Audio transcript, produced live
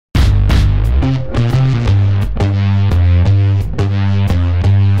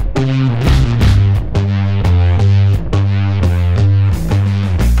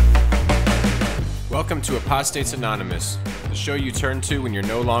Apostates Anonymous, the show you turn to when you're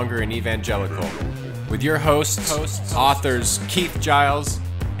no longer an evangelical. With your hosts, authors Keith Giles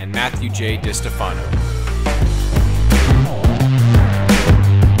and Matthew J. DiStefano.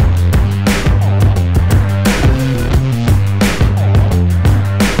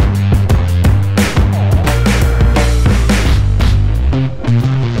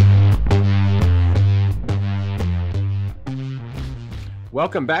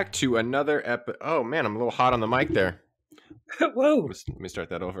 Welcome back to another Oh man, I'm a little hot on the mic there. Whoa. Let me start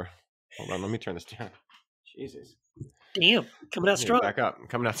that over. Hold on, let me turn this down. Jesus. Damn, coming out strong. Back up. I'm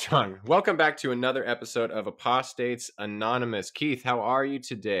coming out strong. Welcome back to another episode of Apostates Anonymous. Keith, how are you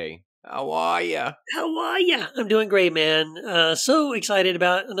today? How are you? How are ya? I'm doing great, man. So excited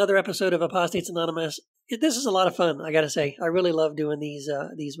about another episode of Apostates Anonymous. This is a lot of fun, I gotta say. I really love doing these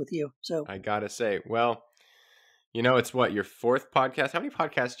with you. So I gotta say, well, you know, it's what, your fourth podcast? How many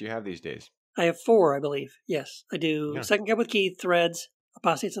podcasts do you have these days? I have 4, I believe. Yes, I do. Yeah. Second Cup with Keith, Threads,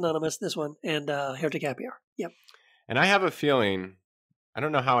 Apostates Anonymous, this one, and Heretic Happy Hour. Yep. And I have a feeling, I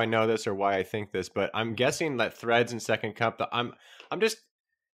don't know how I know this or why I think this, but I'm guessing that Threads and Second Cup, the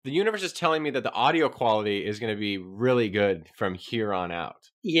universe is telling me that the audio quality is going to be really good from here on out.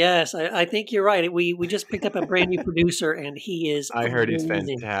 Yes, I think you're right. We just picked up a brand new producer, and he is I heard he's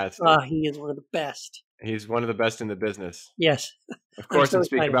fantastic. He is one of the best. He's one of the best in the business. Yes. Of course, I'm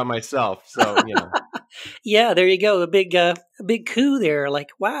speaking about myself, so, you know. Yeah, there you go. A big coup there. Like,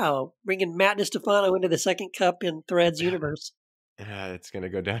 wow, bringing Matt DiStefano into the Second Cup in Threads universe. It's going to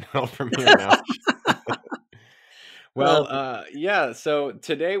go downhill from here now. Well, yeah, so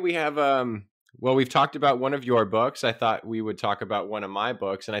today we have, we've talked about one of your books. I thought we would talk about one of my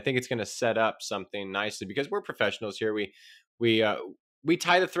books, and I think it's going to set up something nicely because we're professionals here. We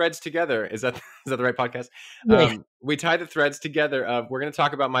tie the threads together. Is that the right podcast? Yeah. We tie the threads together. We're going to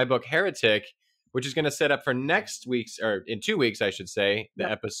talk about my book, Heretic, which is going to set up for next week's, or in 2 weeks, I should say, the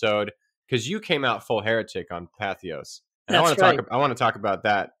episode, because you came out full heretic on Pathos. And I want to talk about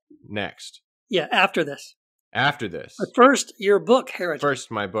that next. Yeah, after this. But first, your book, Heretic.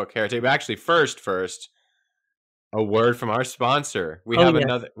 First, my book, Heretic. But actually, first, a word from our sponsor. We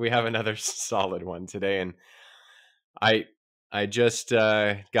have another solid one today, and I just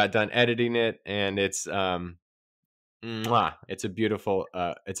got done editing it, and it's a beautiful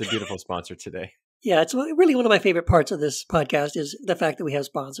sponsor today. Yeah, it's really one of my favorite parts of this podcast is the fact that we have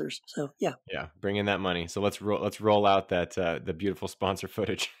sponsors. So yeah, bring in that money. So let's roll out that the beautiful sponsor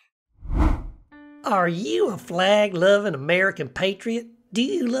footage. Are you a flag-loving American patriot? Do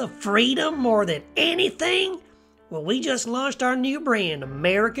you love freedom more than anything? Well, we just launched our new brand,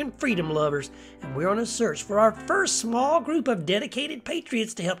 American Freedom Lovers, and we're on a search for our first small group of dedicated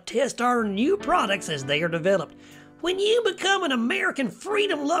patriots to help test our new products as they are developed. When you become an American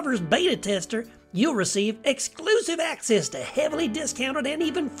Freedom Lovers beta tester, you'll receive exclusive access to heavily discounted and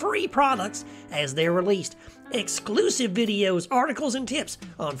even free products as they're released. Exclusive videos, articles, and tips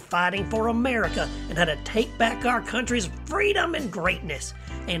on fighting for America and how to take back our country's freedom and greatness.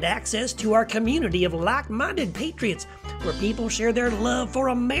 And access to our community of like-minded patriots where people share their love for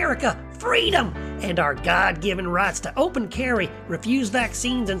America, freedom, and our God-given rights to open carry, refuse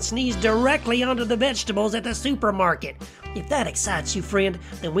vaccines, and sneeze directly onto the vegetables at the supermarket. If that excites you, friend,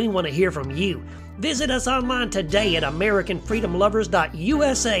 then we want to hear from you. Visit us online today at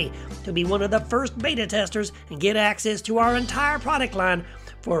AmericanFreedomLovers.usa to be one of the first beta testers and get access to our entire product line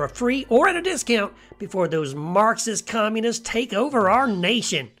for a free or at a discount before those Marxist communists take over our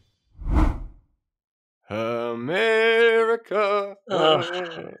nation. America.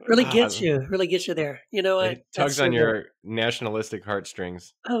 Really gets you there. You know, it tugs on your nationalistic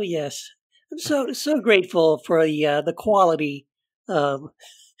heartstrings. Oh yes, I'm so grateful for the quality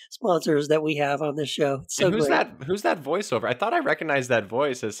sponsors that we have on this show. It's so who's great. Who's that voiceover? I thought I recognized that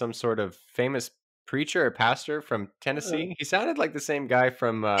voice as some sort of famous preacher or pastor from Tennessee. He sounded like the same guy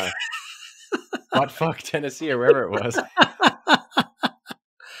from Buttfuck, Tennessee, or wherever it was.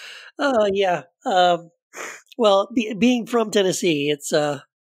 Oh yeah. Well, being from Tennessee, it's one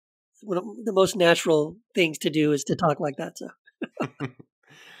of the most natural things to do is to talk like that. So.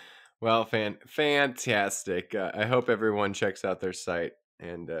 Well, fantastic. I hope everyone checks out their site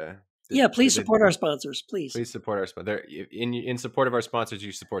and please support our sponsors. Please support our sponsors. In support of our sponsors,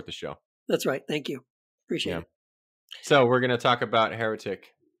 you support the show. That's right. Thank you. Appreciate it. So we're going to talk about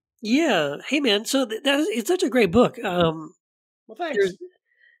Heretic. Yeah. Hey, man. So it's such a great book. Well, thanks.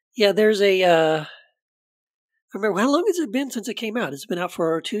 There's a. I remember, how long has it been since it came out? It's been out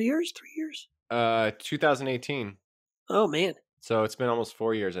for 2 years, 3 years? 2018. Oh, man. So it's been almost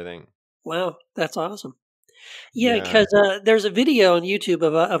 4 years, I think. Wow. That's awesome. Yeah, Yeah. because there's a video on YouTube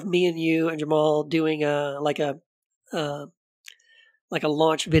of me and you and Jamal doing uh, like a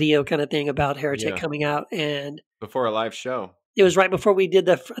launch video kind of thing about Heretic Yeah. coming out, and Before a live show. it was right before we did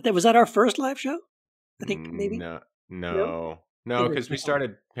was that our first live show? I think maybe. No, No, no, maybe the because we second one.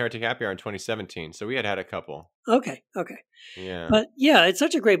 started Heretic Happy Hour in 2017, so we had a couple. Okay, okay, Yeah. but yeah, it's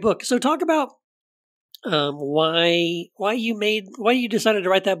such a great book. So talk about why you decided to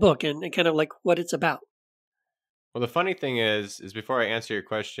write that book and kind of like what it's about. Well, the funny thing is before I answer your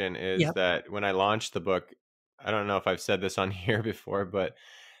question, is Yeah. that when I launched the book, I don't know if I've said this on here before, but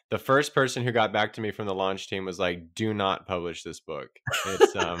the first person who got back to me from the launch team was like, "Do not publish this book.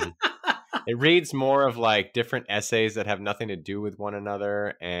 It's it reads more of like different essays that have nothing to do with one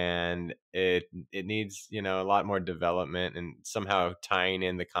another, and it needs, you know, a lot more development and somehow tying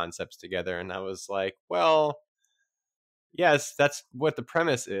in the concepts together." And I was like, well, yes, that's what the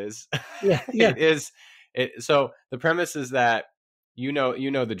premise is. Yeah, yeah, It is it so the premise is that you know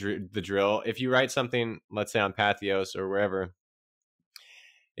the drill. If you write something, let's say on Patheos or wherever,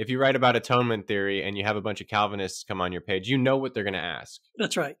 if you write about atonement theory and you have a bunch of Calvinists come on your page, you know what they're going to ask.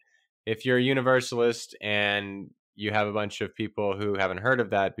 that's right. If you're a universalist and you have a bunch of people who haven't heard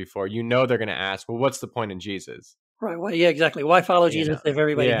of that before, you know they're going to ask, well, what's the point in Jesus? Right. Well, yeah, exactly. Why follow You Jesus know, if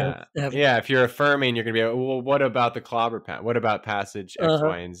everybody goes yeah, to heaven? yeah. If you're affirming, you're going to be, well, what about the clobber what about passage Uh X, huh.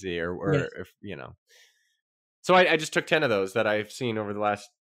 Y, and Z, or Yes, if you know. So I just took 10 of those that I've seen over the last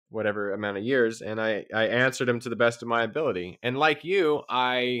whatever amount of years, and I answered them to the best of my ability. And like you,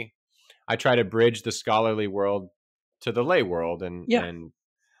 I try to bridge the scholarly world to the lay world, yeah, and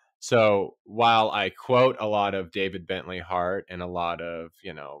so while I quote a lot of David Bentley Hart and a lot of,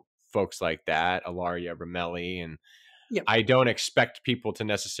 you know, folks like that, Ilaria Ramelli, and yeah, I don't expect people to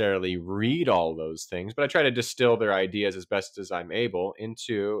necessarily read all those things, but I try to distill their ideas as best as I'm able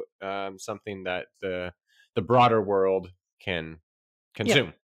into something that the broader world can yeah.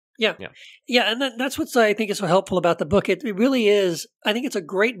 consume. Yeah. Yeah, Yeah, and that's what I think is so helpful about the book. It really is. I think it's a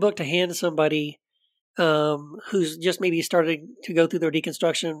great book to hand to somebody who's just maybe starting to go through their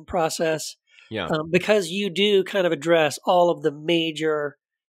deconstruction process, yeah, because you do kind of address all of the major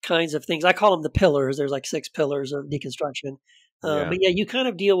kinds of things. I call them the pillars. There's like 6 pillars of deconstruction. yeah, But yeah, you kind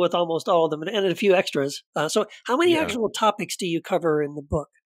of deal with almost all of them and a few extras. So, how many yeah. actual topics do you cover in the book?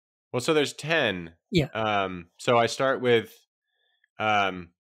 Well, so there's 10. Yeah. So I start with um,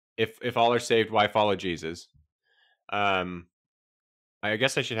 if all are saved, why follow Jesus? Um, I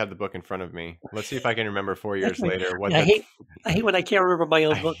guess I should have the book in front of me. Let's see if I can remember 4 years Okay. later what Yeah, the I hate when I can't remember my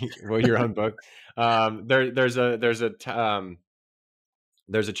own book. well, your own book.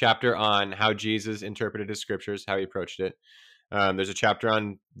 There's a chapter on how Jesus interpreted his scriptures, how he approached it. There's a chapter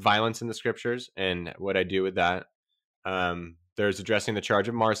on violence in the scriptures and what I do with that. There's addressing the charge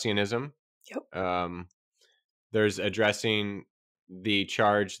of Marcionism. Yep. Um, there's addressing the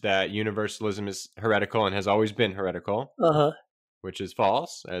charge that universalism is heretical and has always been heretical, Uh huh. which is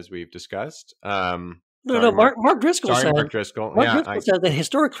false, as we've discussed. No, no. Sorry, Mark Driscoll. Mark Yeah, Driscoll says that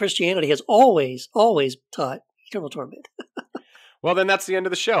historic Christianity has always taught eternal torment. well, then that's the end of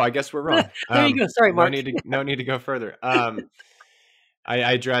the show. I guess we're wrong. There you go. Sorry, Mark. No need to go further. I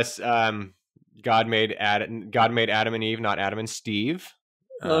address God made Adam and Eve, not Adam and Steve.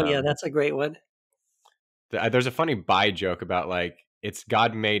 Oh yeah, Um, that's a great one. there's a funny bi joke about like it's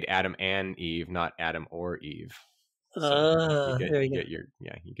God made Adam and Eve, not Adam or Eve. So There you you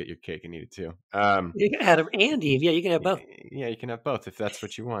go. get your cake and eat it too. You can Adam and Eve. Yeah, you can have both. Yeah, you can have both if that's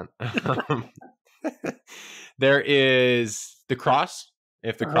what you want. There is the cross.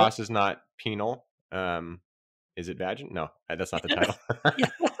 If the Uh-huh. cross is not penal, is it vagin? No, that's not the title. Yeah.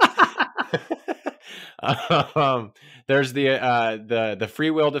 There's the free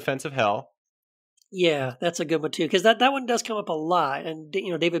will defense of hell. Yeah, that's a good one too, because that one does come up a lot, and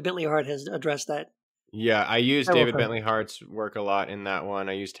David Bentley Hart has addressed that Yeah, I use several David times. Bentley Hart's work a lot in that one.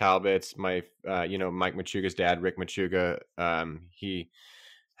 I use Talbot's, Mike Machuga's dad, Rick Machuga. He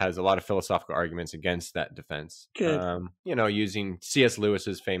has a lot of philosophical arguments against that defense. Good. Using C.S.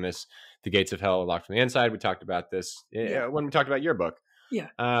 Lewis's famous "The Gates of Hell Are Locked from the Inside." We talked about this Yeah. when we talked about your book. Yeah.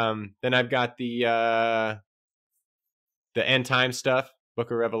 Then I've got the end time stuff,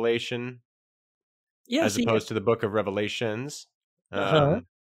 Book of Revelation, Yeah. as See. opposed to the Book of Revelations. Uh-huh.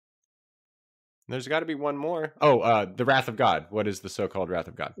 There's got to be one more. Oh, the wrath of God. What is the so-called wrath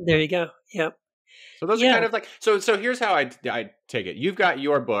of God? There you go. Yep. So those are Yeah. kind of like so. Here's how I take it. You've got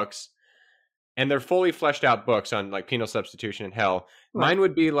your books, and they're fully fleshed out books on like penal substitution and hell. Right. Mine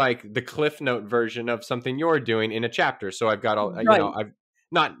would be like the Cliff Note version of something you're doing in a chapter. So I've got all Right. I've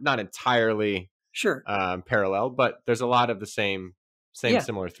not entirely Sure. parallel, but there's a lot of the same Yeah.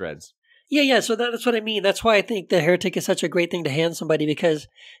 similar threads. Yeah. So that's what I mean. That's why I think the Heretic is such a great thing to hand somebody because,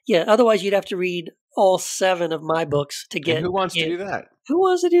 yeah, otherwise you'd have to read all 7 of my books to And get who wants to it. do that? Who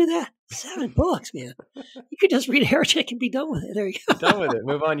wants to do that? 7 books, man. You could just read Heretic and be done with it. There you go. Done with it.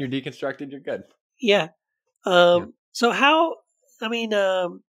 Move on. You're deconstructed. You're good. Yeah. Yeah. So how? I mean,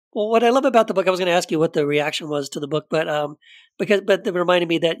 well, what I love about the book, I was going to ask you what the reaction was to the book, but but it reminded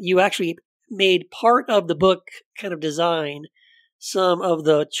me that you actually made part of the book kind of design some of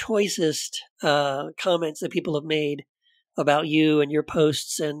the choicest comments that people have made about you and your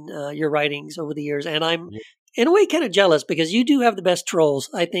posts and your writings over the years, and I'm Yeah, in a way kind of jealous because you do have the best trolls.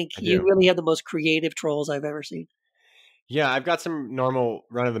 I think I you do. really have the most creative trolls I've ever seen. Yeah, I've got some normal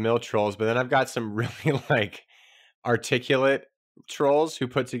run of the mill trolls, but then I've got some really like articulate trolls who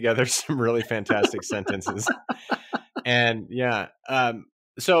put together some really fantastic sentences. And yeah,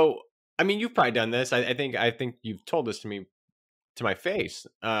 so I mean, you've probably done this. I think you've told this to my face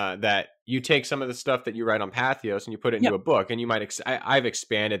that you take some of the stuff that you write on Pathos and you put it Yeah, into a book, and you might. I've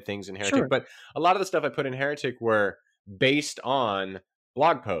expanded things in Heretic, sure. but a lot of the stuff I put in Heretic were based on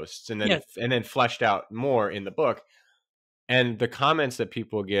blog posts, Yeah, and then fleshed out more in the book. And the comments that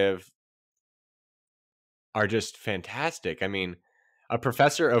people give are just fantastic. I mean, a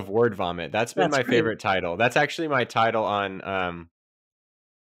professor of word vomit. That's been that's my great. favorite title. That's actually my title on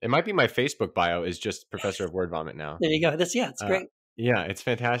it might be my Facebook bio is just professor of word vomit now. There you go. That's it's Uh great. yeah, it's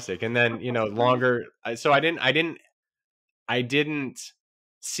fantastic. And then, longer so I didn't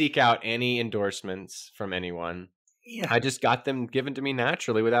seek out any endorsements from anyone. Yeah, I just got them given to me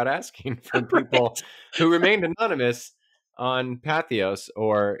naturally without asking from people right. who remained anonymous on Pathos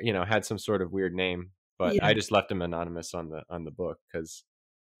or, had some sort of weird name, but Yeah, I just left them anonymous on the book cuz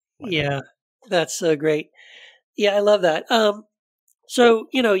why not? yeah. That's so great. Yeah, I love that. So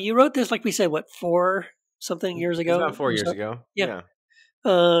you wrote this like we said, what 4 something It years was about ago 4 or years so? ago. Yeah.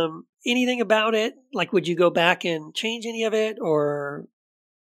 Yeah. Anything about it? Like, would you go back and change any of it, or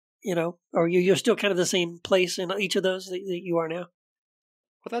or you're still kind of the same place in each of those that you are now?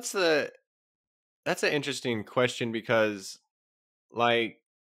 Well, that's an interesting question because like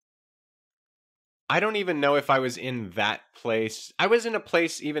I don't even know if I was in that place. I was in a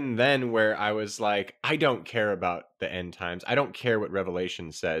place even then where I was like, I don't care about the end times. I don't care what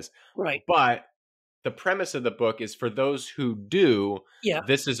Revelation says. Right. But the premise of the book is for those who do, Yeah.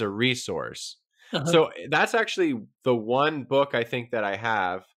 this is a resource. Uh-huh. So that's actually the one book I think that I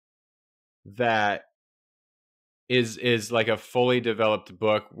have that is like a fully developed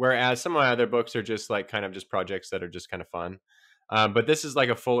book, whereas some of my other books are just like kind of just projects that are just kind of fun. But this is like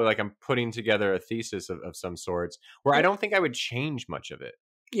a fully like I'm putting together a thesis of some sorts where I Yeah. don't think I would change much of it,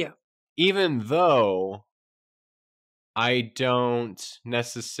 Yeah. even though I don't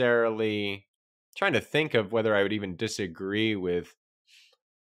necessarily trying to think of whether I would even disagree with.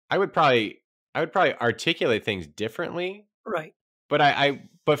 I would probably I would probably articulate things differently, Right.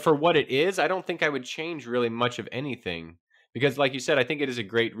 but for what it is, I don't think I would change really much of anything because, like you said, I think it is a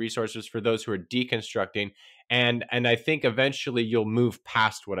great resource just for those who are deconstructing, and I think eventually you'll move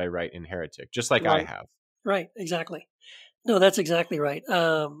past what I write in Heretic, just like I Right. have. Right. Exactly. No, that's exactly right.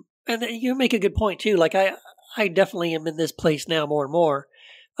 And you make a good point too. Like I definitely am in this place now more and more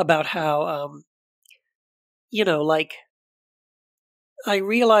about how, like I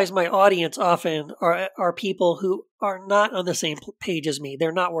realize my audience often are people who are not on the same page as me.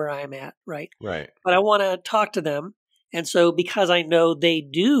 They're not where I am at, right? Right, But I want to talk to them, and so because I know they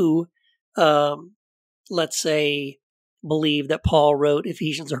do, um, let's say, believe that Paul wrote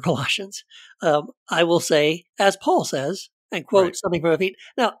Ephesians or Colossians, I will say, as Paul says, and right, quote something from Ephesians.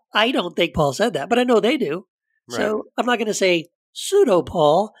 Now, I don't think Paul said that, but I know they do. right. So I'm not going to say pseudo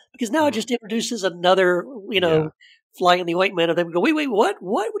Paul because now it Hmm. just introduces another, Yeah, fly in the ointment of them. Go, wait, what?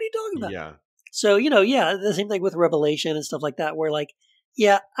 What are you talking about? yeah, So yeah, the same thing with Revelation and stuff like that. Where like,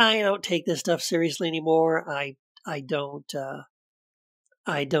 yeah, I don't take this stuff seriously anymore. I don't.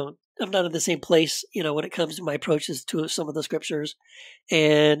 I don't. I'm not in the same place, when it comes to my approaches to some of the scriptures.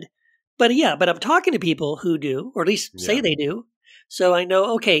 And, but I'm talking to people who do, or at least say yeah. they do. So I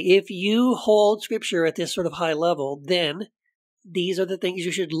know, okay, if you hold scripture at this sort of high level, then these are the things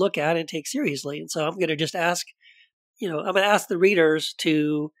you should look at and take seriously. And so I'm going to just ask, I'm going to ask the readers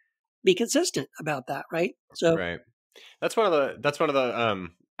to be consistent about that, right? So, Right. That's one of the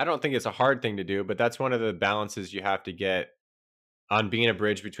I don't think it's a hard thing to do, but that's one of the balances you have to get on being a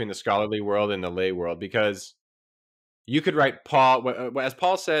bridge between the scholarly world and the lay world because you could write as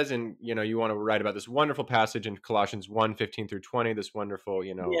Paul says, and you want to write about this wonderful passage in Colossians 1:15 through 20, this wonderful,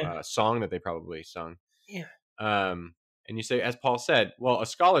 yeah, song that they probably sung. yeah, Um, and you say, as Paul said, well, a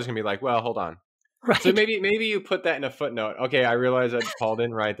scholar's gonna be like, well, hold on. So right. maybe you put that in a footnote. Okay, I realize that Paul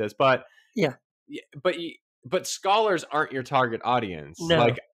didn't write this, but Yeah. Yeah, but scholars aren't your target audience. No.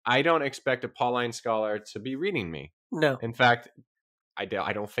 Like, I don't expect a Pauline scholar to be reading me. No. In fact, I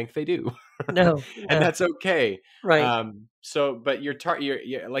don't think they do, No. and No. that's okay. Right. So, but your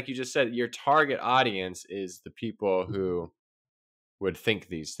like you just said, your target audience is the people who would think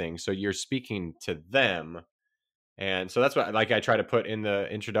these things. So you're speaking to them, and so that's what, like, I try to put in the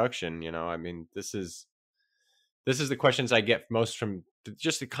introduction. I mean, this is the questions I get most from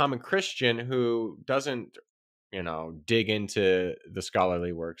just the common Christian who doesn't, dig into the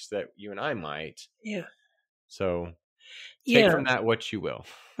scholarly works that you and I might. Yeah. So take Yeah. from that what you will.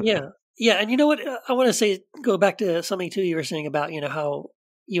 Yeah. Yeah. And you know what? I want to say, go back to something too you were saying about, how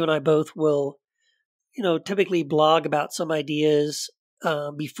you and I both will, typically blog about some ideas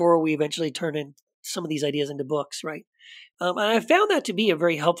before we eventually turn in some of these ideas into books, right? And I found that to be a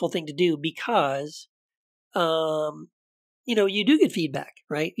very helpful thing to do because, you do get feedback,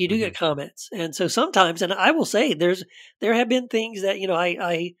 right? You do Hmm. get comments. And so sometimes, and I will say there have been things that,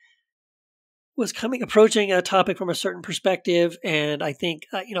 I was approaching a topic from a certain perspective. And I think,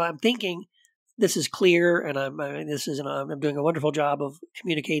 I'm thinking this is clear and I'm doing a wonderful job of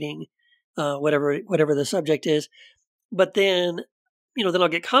communicating whatever the subject is. But then, then I'll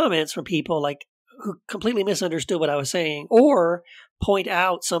get comments from people like who completely misunderstood what I was saying or point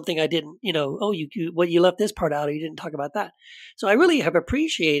out something I didn't, oh, you left this part out or you didn't talk about that. So I really have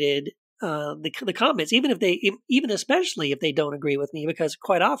appreciated the comments, even especially if they don't agree with me, because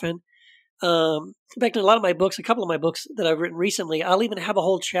quite often, in fact, in a couple of my books that I've written recently, I'll even have a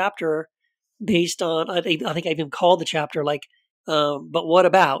whole chapter based on, I think I even called the chapter like, but what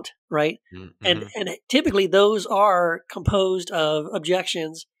about, right? And Mm-hmm. typically those are composed of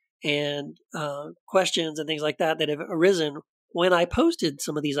objections and questions and things like that have arisen when I posted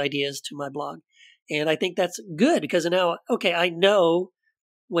some of these ideas to my blog. And I think that's good because now, okay, I know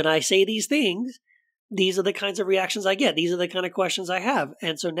when I say these things, these are the kinds of reactions I get. These are the kind of questions I have.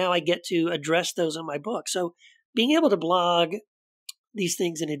 And so now I get to address those in my book. So being able to blog these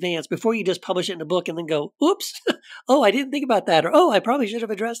things in advance before you just publish it in a book and then go, oops, oh, I didn't think about that. Or, oh, I probably should have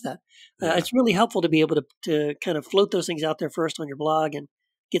addressed that. Yeah. It's really helpful to be able to kind of float those things out there first on your blog and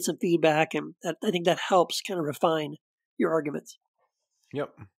get some feedback. And I think that helps kind of refine your arguments.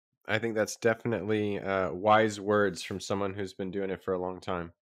 Yep. I think that's definitely wise words from someone who's been doing it for a long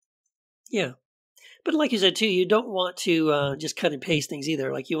time. Yeah. But like you said too, you don't want to just cut and paste things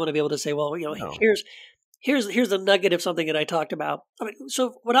either. Like you want to be able to say, well, No. here's a nugget of something that I talked about. I mean,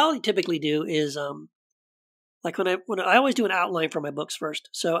 so what I'll typically do is like when I always do an outline for my books first.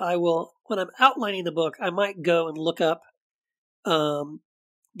 So I will, when I'm outlining the book, I might go and look up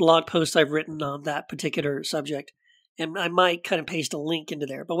blog posts I've written on that particular subject, and I might cut and paste a link into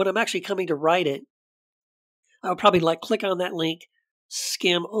there. But when I'm actually coming to write it, I'll probably like click on that link,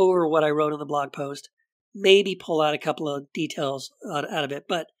 skim over what I wrote in the blog post, maybe pull out a couple of details out of it,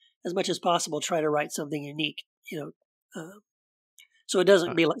 but as much as possible, try to write something unique. So it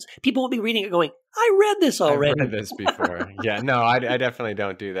doesn't be like people won't be reading it going, "I read this I've already." read this before. Yeah, no, I definitely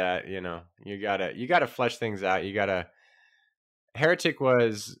don't do that. You gotta flesh things out. Heretic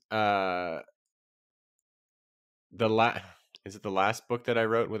was the last. Is it the last book that I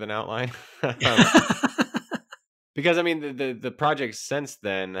wrote with an outline? Because I mean, the projects since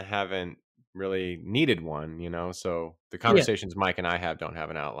then haven't really needed one. So the Yeah, conversations Mike and I have don't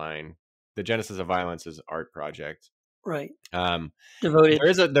have an outline. The Genesis of Violence is an art project. right. Um, Devoted.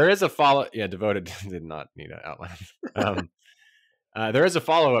 there is a follow. Yeah, Devoted did not need an outline. There is a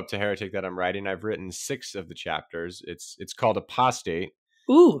follow up to Heretic that I'm writing. I've written 6 of the chapters. It's called Apostate,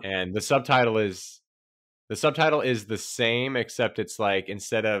 Ooh. and the subtitle is the same, except it's like,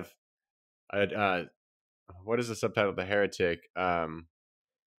 instead of what is the subtitle of the Heretic?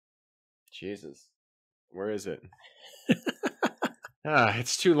 Jesus, where is it?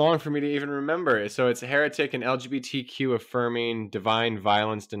 It's too long for me to even remember. So it's Heretic and LGBTQ affirming, divine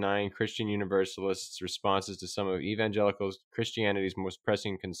violence denying Christian Universalists' responses to some of evangelicals Christianity's most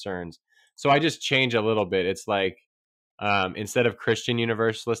pressing concerns. So I just change a little bit. It's like, instead of Christian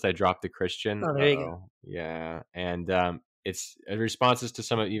Universalist, I dropped the Christian. Oh, there you go. Yeah, and it's responses to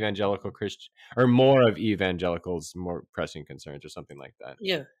some of evangelical Christian, or more of evangelicals' more pressing concerns, or something like that.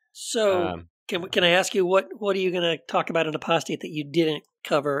 Yeah. So Yeah. can I ask you what are you going to talk about in Apostate that you didn't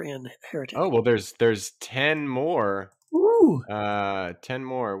cover in Heretic? Oh, well, there's 10 more. Ooh. 10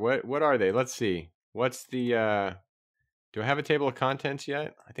 more. What are they? Let's see. What's the do I have a table of contents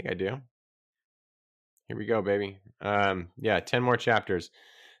yet? I think I do. Here we go, baby. Yeah, 10 more chapters.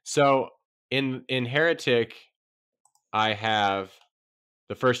 So in Heretic, I have,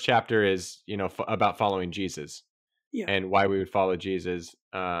 the first chapter is, about following Jesus. Yeah. and why we would follow Jesus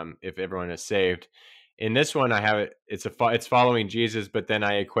if everyone is saved. In this one, I have it. It's following Jesus, but then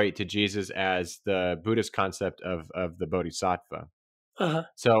I equate to Jesus as the Buddhist concept of the Bodhisattva. Uh-huh.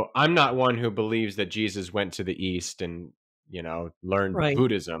 So I'm not one who believes that Jesus went to the East and learned Right.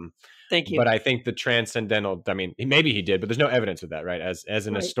 Buddhism, Thank you. but I think the transcendental. I mean, maybe he did, but there's no evidence of that, right? As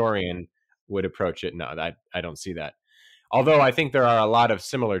an Right. historian would approach it, no, I don't see that. Although I think there are a lot of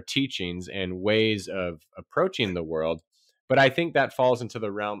similar teachings and ways of approaching the world, but I think that falls into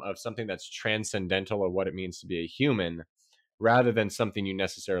the realm of something that's transcendental of what it means to be a human, rather than something you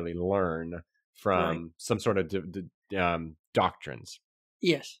necessarily learn Right. from some sort of doctrines.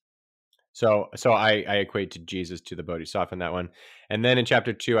 Yes. So I equate to Jesus to the Bodhisattva in that one, and then in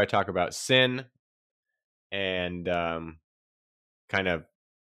chapter 2 I talk about sin and kind of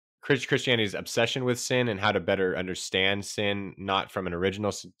Christianity's obsession with sin and how to better understand sin, not from an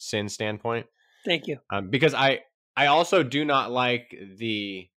original sin standpoint. Thank you. Because I also do not like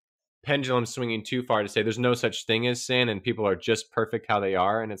the pendulum swinging too far to say there's no such thing as sin and people are just perfect how they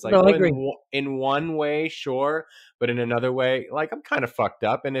are. And it's like, No, I well, agree. in one way, sure, but in another way, like I'm kind of fucked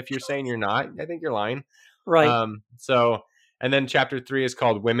up. And if you're saying you're not, I think you're lying. Right. So, and then chapter 3 is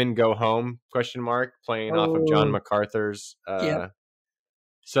called "Women Go Home?" Playing off of John Oh, MacArthur's. yeah.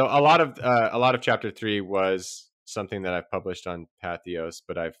 So a lot of chapter 3 was something that I've published on Pathos,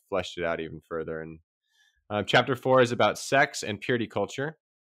 but I've fleshed it out even further. And chapter 4 is about sex and purity culture.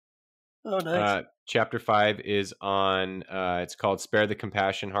 Oh, nice. Chapter 5 is on. It's called "Spare the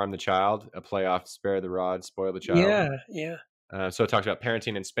Compassion, Harm the Child," a play off "Spare the Rod, Spoil the Child." Yeah. Yeah. So it talks about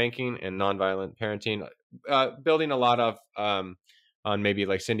parenting and spanking and nonviolent parenting, building a lot of on maybe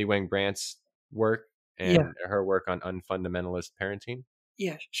like Cindy Wang Brandt's work Yeah. and her work on unfundamentalist parenting.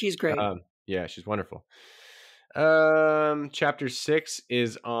 Yeah. She's great. Yeah, she's wonderful. Chapter 6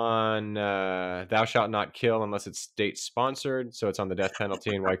 is on "Thou shalt not kill unless it's state sponsored." So it's on the death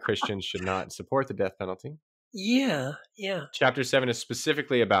penalty and why Christians should not support the death penalty. Yeah. Yeah. Chapter 7 is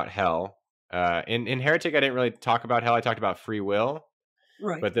specifically about hell. In Heretic, I didn't really talk about hell. I talked about free will,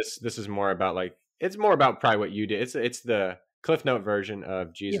 Right. but this is more about it's more about probably what you did. It's the Cliff Note version of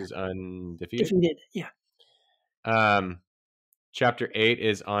Yeah. Jesus Undefeated. Defeated. Yeah. Um, Chapter 8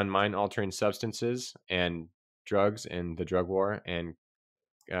 is on mind altering substances and drugs and the drug war and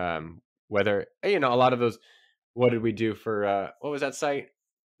whether a lot of those. What did we do for what was that site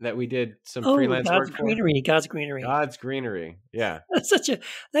that we did some Oh, freelance God's work for? greenery. God's greenery. God's Greenery. Yeah.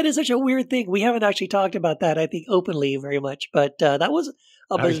 That is such a weird thing. We haven't actually talked about that, I think, openly very much, but that was a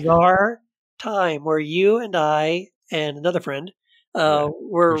Oh, yeah. bizarre time where you and I and another friend Yeah.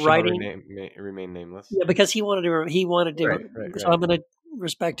 were Who shall writing. remain nameless. Yeah, because he wanted to. Right. So I'm going to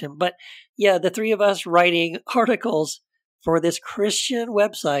respect him. But yeah, the three of us writing articles for this Christian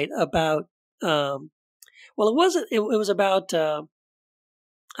website about. Well, it wasn't. It was about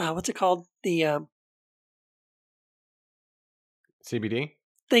what's it called? The CBD?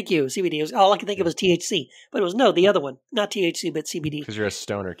 thank you, CBD. It was, all I could think of was THC, but it was the other one, not THC, but CBD. Because you're a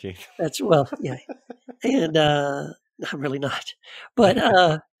stoner, Keith. That's yeah, and I'm really not, but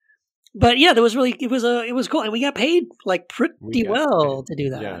yeah, there was really it was cool, and we got paid like pretty well to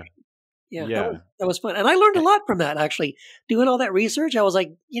do that. Yeah. That was fun, and I learned a lot from that. Actually, doing all that research, I was like,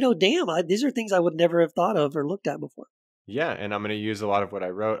 damn, these are things I would never have thought of or looked at before. Yeah, and I'm going to use a lot of what I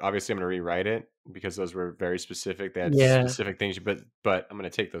wrote. Obviously, I'm going to rewrite it because those were very specific. They had specific things, but I'm going to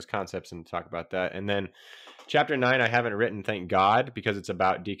take those concepts and talk about that. And then chapter 9, I haven't written, thank God, because it's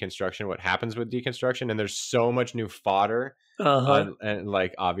about deconstruction, what happens with deconstruction, and there's so much new fodder on, and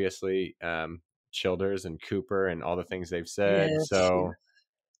like obviously Childers and Cooper and all the things they've said. Yes, so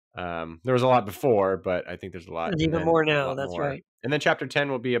there was a lot before, but I think there's a lot, there's even more now. That's more. right. And then chapter 10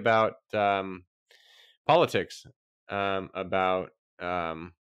 will be about politics. About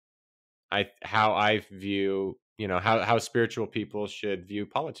how I view, how spiritual people should view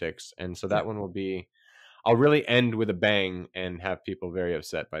politics. And so that one will be, I'll really end with a bang and have people very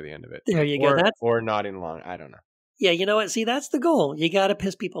upset by the end of it. There you go. Or nodding along. I don't know. Yeah, you know what? See, that's the goal. You got to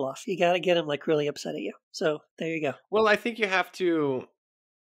piss people off. You got to get them like really upset at you. So there you go. Well, I think you have to,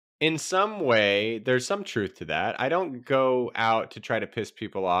 in some way, there's some truth to that. I don't go out to try to piss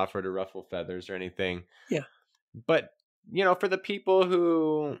people off or to ruffle feathers or anything. Yeah. But for the people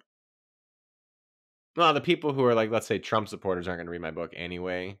who are like, let's say Trump supporters aren't going to read my book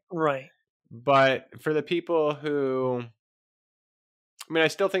anyway. Right. But for the people who, I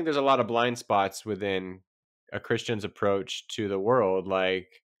still think there's a lot of blind spots within a Christian's approach to the world. Like,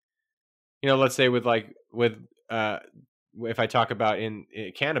 let's say if I talk about in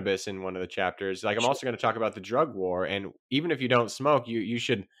cannabis in one of the chapters, like I'm also going to talk about the drug war. And even if you don't smoke, you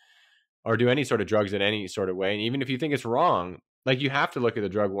should or do any sort of drugs in any sort of way. And even if you think it's wrong, like, you have to look at the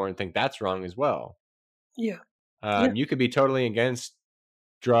drug war and think that's wrong as well. Yeah. Yeah. You could be totally against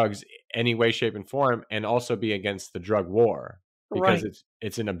drugs any way, shape, and form, and also be against the drug war because Right.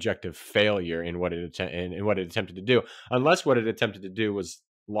 it's an objective failure in what it attempted to do. Unless what it attempted to do was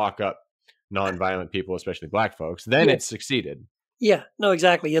lock up nonviolent people, especially black folks, then Yeah. it succeeded. Yeah. No,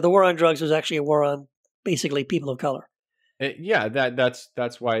 exactly. Yeah. The war on drugs was actually a war on basically people of color.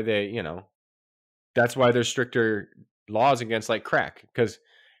 That's why that's why there's stricter laws against like crack, because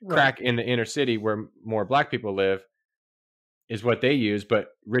Right. crack in the inner city where more black people live is what they use, but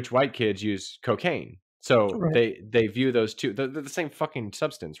rich white kids use cocaine. So Right. they view those two. They're the same fucking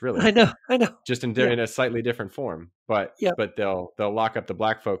substance, really, I know. I know. just Yeah. in a slightly different form. But Yeah. they'll lock up the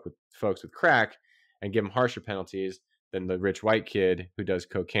black folks with crack and give them harsher penalties than the rich white kid who does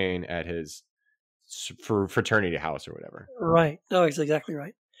cocaine at his fraternity house or whatever. Right. No, it's exactly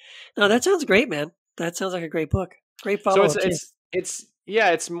right. No, that sounds great, man. That sounds like a great book. Great So follow up too.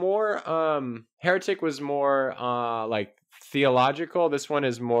 it's more Heretic was more like theological. This one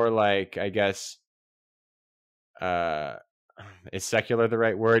is more like, I guess, is secular the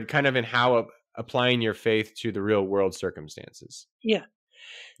right word? Kind of in how applying your faith to the real world circumstances. Yeah.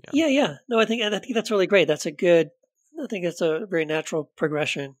 Yeah. Yeah. No, I think that's really great. I think it's a very natural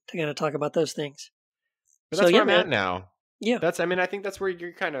progression to kind of talk about those things. But So that's where yeah, I'm man. at now. Yeah. I think that's where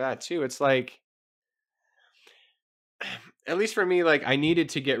you're kind of at too. It's like, at least for me, like, I needed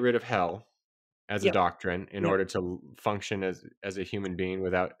to get rid of hell as a Yeah. doctrine in Yeah. order to function as a human being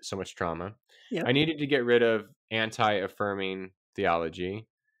without so much trauma. Yeah. I needed to get rid of anti-affirming theology.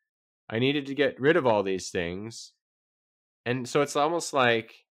 I needed to get rid of all these things. And so it's almost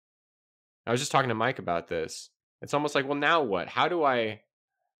like, I was just talking to Mike about this. It's almost like, well, now what? How do I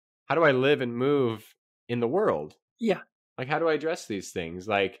live and move in the world? Yeah. Like, how do I address these things?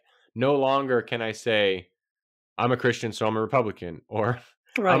 Like, no longer can I say, I'm a Christian, so I'm a Republican, or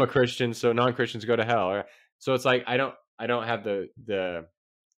I'm Right. a Christian, so non-Christians go to hell. Or, so it's like, I don't have the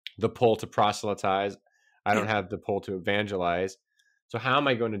pull to proselytize. I Yeah. don't have the pull to evangelize. So how am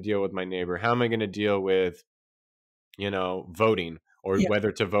I going to deal with my neighbor? How am I going to deal with, voting, or Yeah.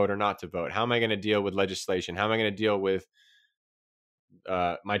 whether to vote or not to vote? How am I going to deal with legislation? How am I going to deal with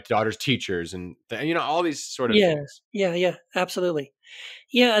my daughter's teachers and all these sort of Yeah. things? Yeah. Yeah. Absolutely.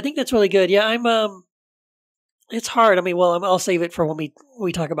 Yeah. I think that's really good. Yeah. It's hard. I mean, well, I'll save it for when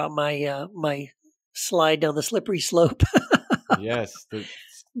we talk about my slide down the slippery slope. Yes,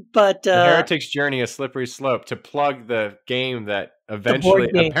 But the Heretic's Journey, a slippery slope, to plug the game that the board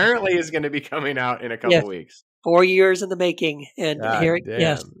eventually game, apparently is going to be coming out in a yes, couple weeks. 4 years in the making, and here, God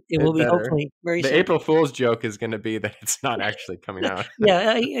yes, damn, it will it be better. hopefully very The soon. April Fool's joke is going to be that it's not actually coming out.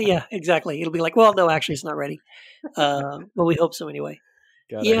 Yeah, exactly. It'll be like, well, no, actually, it's not ready, but we hope so anyway.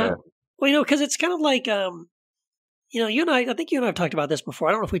 Gotta Yeah, hope. well, because it's kind of like, you and I think you and I have talked about this before.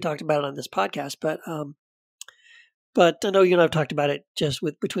 I don't know if we talked about it on this podcast, but I know you and I have talked about it just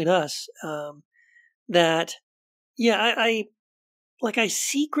between us. That, yeah, I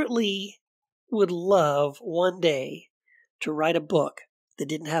secretly would love one day to write a book that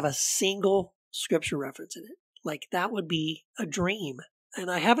didn't have a single scripture reference in it. Like, that would be a dream. And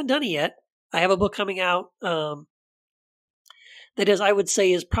I haven't done it yet. I have a book coming out that is, I would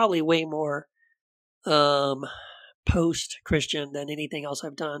say, is probably way more post-Christian than anything else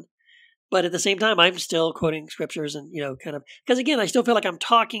I've done. But at the same time, I'm still quoting scriptures and, kind of, because again, I still feel like I'm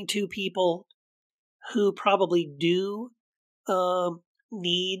talking to people who probably do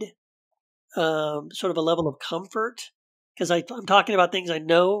need sort of a level of comfort, because I'm talking about things I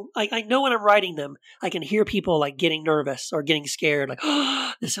know. I know when I'm writing them, I can hear people like getting nervous or getting scared, like,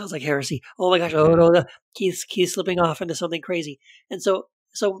 oh, this sounds like heresy. Oh my gosh, oh no, he's slipping off into something crazy. And so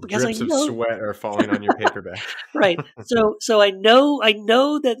because I Drips of know, sweat are falling on your paperback. right. So I know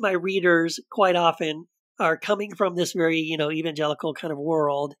that my readers quite often are coming from this very, evangelical kind of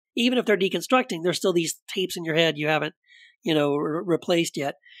world. Even if they're deconstructing, there's still these tapes in your head you haven't, replaced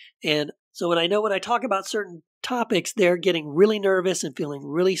yet. And so when I talk about certain topics, they're getting really nervous and feeling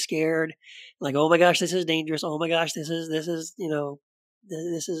really scared. Like, oh my gosh, this is dangerous. Oh my gosh, this is, this is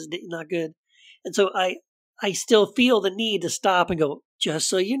not good. And so I still feel the need to stop and go, just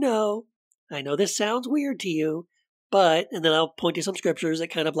so you know, I know this sounds weird to you, but, and then I'll point to some scriptures that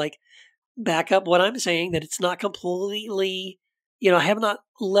kind of like back up what I'm saying, that it's not completely, I have not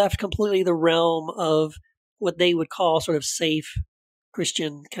left completely the realm of what they would call sort of safe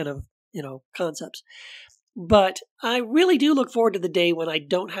Christian kind of, concepts. But I really do look forward to the day when I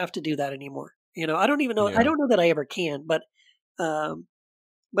don't have to do that anymore. I don't even know, I don't know that I ever can, but I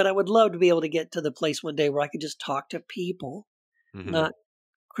would love to be able to get to the place one day where I could just talk to people, not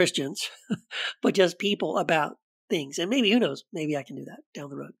Christians, but just people about things. And maybe, who knows, maybe I can do that down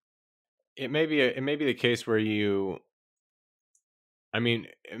the road. It may be the case where I mean,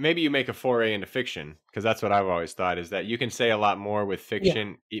 maybe you make a foray into fiction, because that's what I've always thought, is that you can say a lot more with Yeah.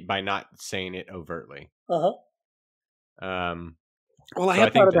 fiction by not saying it overtly. Uh-huh. Um, Well, I so have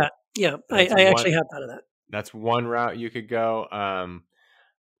I thought think of that. Yeah, I actually have thought of that. that's one route you could go.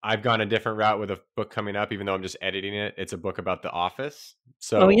 I've gone a different route with a book coming up, even though I'm just editing it. It's a book about The Office. Oh,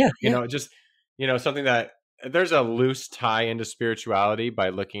 So, yeah, yeah. Something that there's a loose tie into spirituality by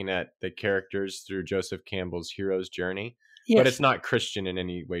looking at the characters through Joseph Campbell's hero's journey, but Yes. it's not Christian in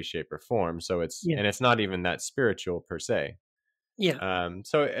any way, shape, or form. So Yeah. it's not even that spiritual per se. Yeah.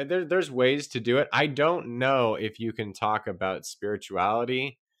 So there's ways to do it. I don't know if you can talk about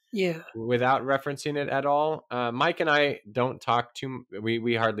spirituality Yeah. without referencing it at all. Mike and I don't talk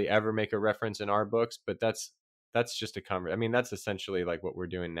we hardly ever make a reference in our books, but that's just a conversation. I mean, that's essentially like what we're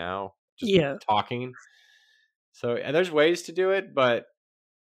doing now, just Yeah. talking. So there's ways to do it, but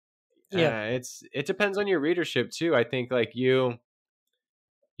Yeah. it depends on your readership too. I think like you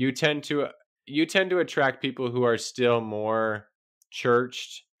tend to attract people who are still more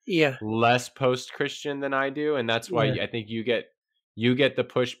churched, Yeah. less post-Christian than I do, and that's why Yeah. I think you get the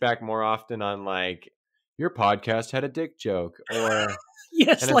pushback more often on like, your podcast had a dick joke,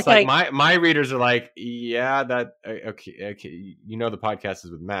 Yes, and it's like like my readers are like, yeah, that okay, the podcast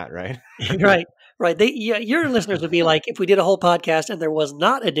is with Matt, right? right, right. Your listeners would be like, if we did a whole podcast and there was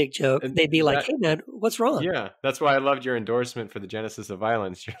not a dick joke, And they'd be like, that "Hey, man, what's wrong?" yeah, that's why I loved your endorsement for the Genesis of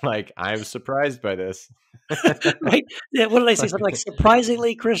Violence. You're like, I'm surprised by this. Right? Yeah. What did I say? Something like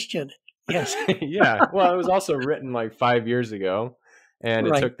surprisingly Christian. Yes. Yeah. Well, it was also written like 5 years ago, and it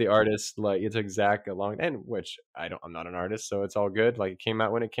Right. took the artist, like it took Zach a long, and which I'm not an artist, so it's all good. Like, it came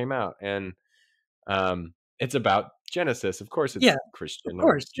out when it came out, and it's about Genesis. Of course, Yeah. it's Of Christian or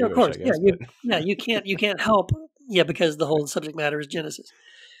course. Yeah, of Jewish, I course. Yeah. guess, but You can't help. Yeah, because the whole subject matter is Genesis.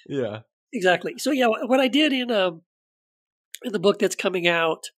 yeah, Exactly. So yeah, what I did in the book that's coming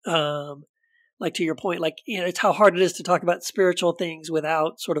out, like to your point, like, it's how hard it is to talk about spiritual things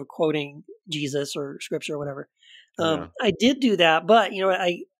without sort of quoting Jesus or scripture or whatever. yeah, I did do that, but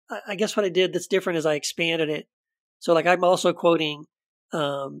I guess what I did that's different is I expanded it. So like I'm also quoting,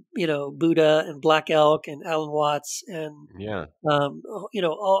 Buddha and Black Elk and Alan Watts and yeah,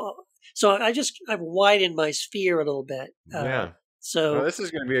 so I've widened my sphere a little bit. yeah. Well, So this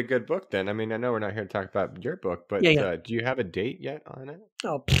is going to be a good book then. I mean, I know we're not here to talk about your book, yeah, but yeah. do you have a date yet on it?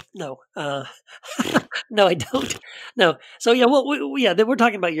 Oh no, no, I don't. No. So yeah, well, we're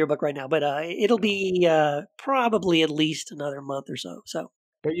talking about your book right now, but it'll be probably at least another month or so. So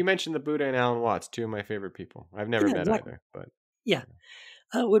But you mentioned the Buddha and Alan Watts, two of my favorite people. I've never yeah, met exactly. either, but Yeah,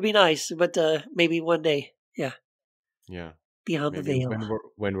 it would be nice, but maybe one day. Yeah, yeah, beyond the maybe veil,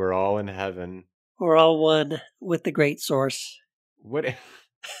 when we're all in heaven. we're all one with the great source. What?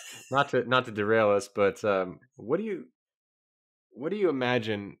 Not to derail us, but what do you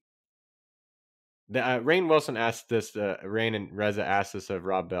imagine? Rainn Wilson asked this. Rainn and Reza asked this of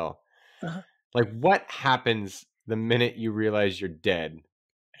Rob Bell. Uh-huh. Like, what happens the minute you realize you're dead,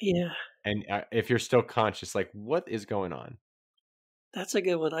 Yeah, and if you're still conscious? Like, what is going on? that's a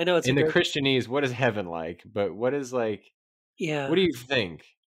good one. I know it's a In the great. Christianese, what is heaven like? But what is like? What Yeah, do you think?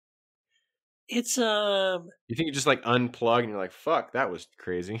 it's You think you just like unplug and you're like, fuck, that was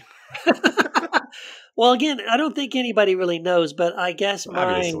crazy. Well, again, I don't think anybody really knows, but I guess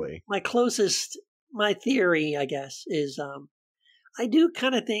Obviously. my theory, I guess, is I do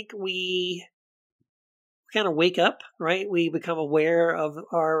kind of think we kind of wake up, right? We become aware of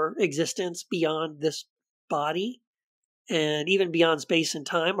our existence beyond this body and even beyond space and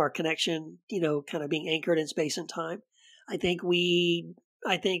time, our connection, kind of being anchored in space and time. I think we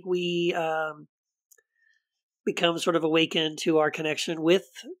become sort of awakened to our connection with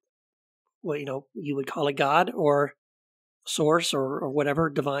what you would call a god or source or whatever,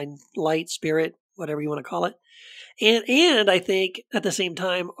 divine light, spirit, whatever you want to call it. And I think at the same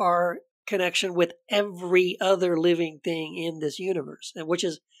time our connection with every other living thing in this universe, and which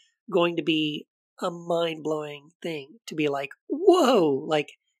is going to be a mind-blowing thing to be like, whoa, like,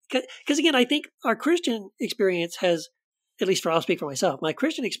 because again, I think our Christian experience has, at least I'll speak for myself, my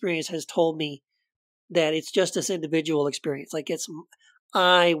Christian experience has told me that it's just this individual experience. Like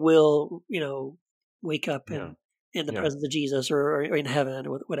I will, wake up Yeah. in the Yeah. presence of Jesus or in heaven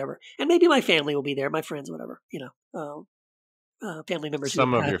or whatever. And maybe my family will be there, my friends, whatever, family members who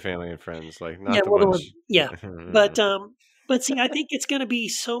Some of have, your family and friends, like yeah, not the well, the ones. one, yeah. But see, I think it's going to be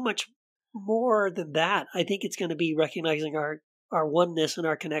so much more than that. I think it's going to be recognizing our oneness and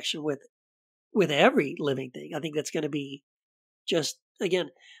our connection with every living thing. I think that's going to be just again,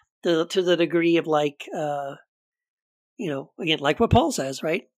 to the degree of like, again, like what Paul says,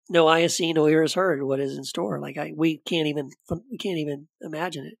 right? No eye has seen, no ear has heard what is in store. Like we can't even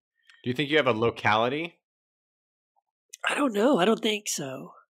imagine it. Do you think you have a locality? I don't know. I don't think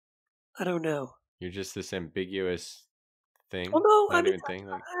so. I don't know. You're just this ambiguous thing. Well, no, I Not mean, even thing.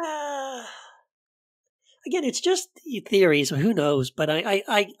 Like, again, it's just theories. Who knows? But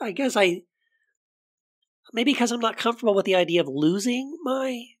I guess maybe because I'm not comfortable with the idea of losing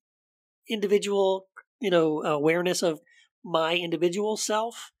my individual, awareness of my individual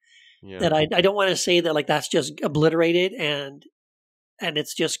self. yeah. That I don't want to say that like that's just obliterated and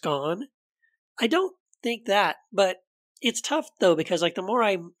it's just gone. I don't think that, but it's tough though because like the more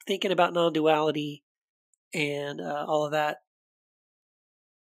I'm thinking about non-duality and all of that,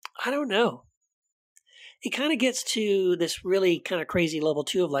 I don't know. It kind of gets to this really kind of crazy level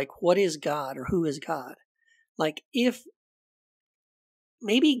too of like what is God or who is God? Like if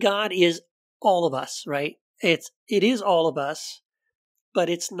maybe God is all of us, right? It is all of us, but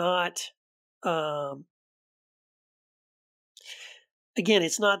it's not. Again,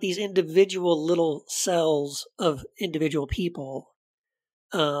 it's not these individual little cells of individual people.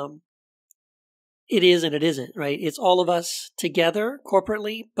 It is and it isn't, right? It's all of us together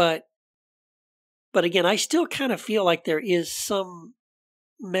corporately, but again, I still kind of feel like there is some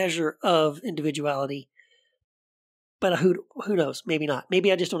measure of individuality. But who knows? Maybe not.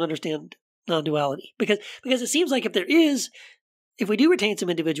 Maybe I just don't understand non-duality because it seems like if we do retain some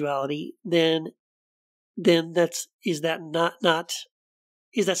individuality, then is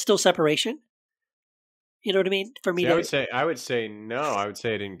that still separation? You know what I mean? For me, See, I would say no. I would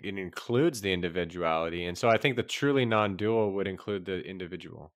say it includes the individuality, and so I think the truly non-dual would include the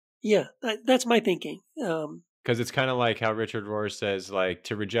individual. Yeah, that's my thinking. Because it's kind of like how Richard Rohr says, like,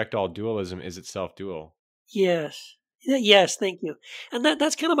 to reject all dualism is itself dual. Yes, yes, thank you. And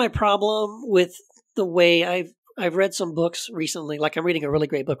that's kind of my problem with the way I've read some books recently. Like I'm reading a really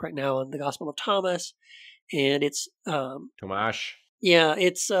great book right now on the Gospel of Thomas, and it's Tomash. yeah,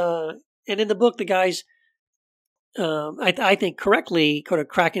 it's and in the book the guys. I think correctly kind of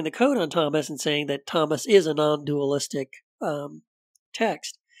cracking the code on Thomas and saying that Thomas is a non-dualistic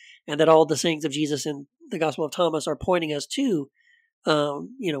text, and that all the sayings of Jesus in the Gospel of Thomas are pointing us to,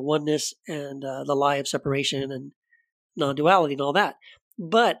 oneness and the lie of separation and non-duality and all that.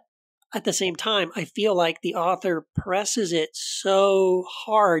 But at the same time, I feel like the author presses it so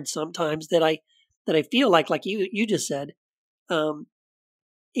hard sometimes that I feel like you just said,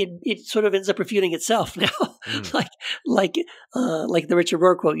 it sort of ends up refuting itself now, like the Richard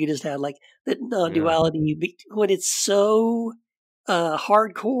Rohr quote you just had, like that non-duality when it's so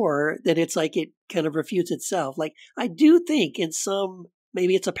hardcore that it's like it kind of refutes itself. Like I do think in some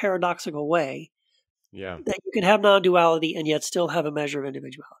maybe it's a paradoxical way, that you can have non-duality and yet still have a measure of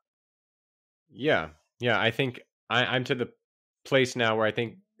individuality. Yeah, I think I'm to the place now where I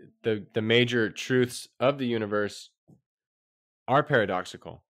think the major truths of the universe are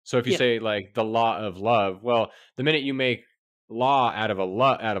paradoxical. So if you say like the law of love, well, the minute you make law out of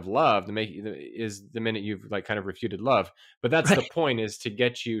love, is the minute you've like kind of refuted love. But that's the point, is to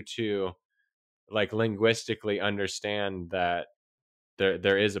get you to like linguistically understand that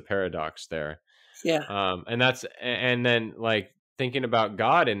there is a paradox there. Yeah. And then like thinking about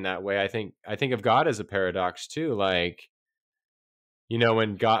God in that way, I think of God as a paradox too. Like,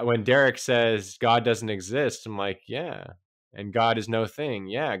 when Derek says God doesn't exist, I'm like, yeah. And God is no thing.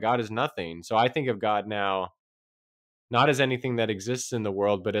 Yeah, God is nothing. So I think of God now not as anything that exists in the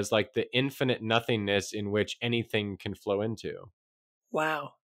world, but as like the infinite nothingness in which anything can flow into.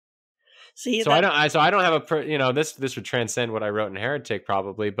 Wow. See, I don't have this would transcend what I wrote in Heretic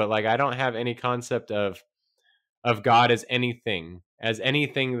probably, but like I don't have any concept of God as anything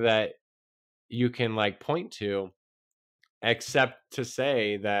that you can like point to, except to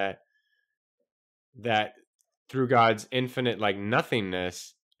say that through God's infinite like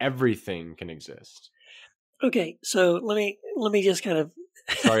nothingness, everything can exist. Okay, so let me just kind of.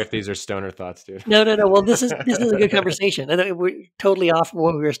 Sorry if these are stoner thoughts, dude. No. Well, this is a good conversation. I know we're totally off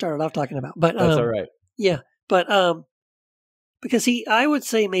what we were started off talking about, but that's all right. Yeah, but because I would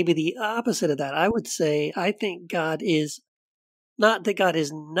say maybe the opposite of that. I would say I think God is not that God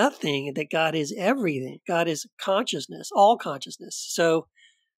is nothing, that God is everything. God is consciousness, all consciousness. So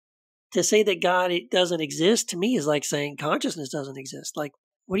to say that God doesn't exist to me is like saying consciousness doesn't exist. Like,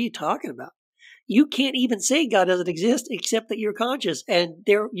 what are you talking about? You can't even say God doesn't exist except that you're conscious, and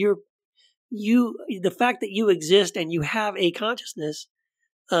the fact that you exist and you have a consciousness.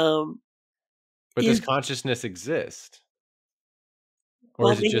 But does consciousness exist,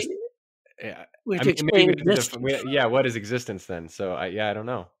 or is it just? Yeah, We have I to mean, maybe explain existence. yeah, what is existence then? So I don't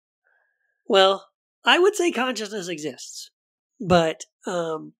know. Well, I would say consciousness exists, but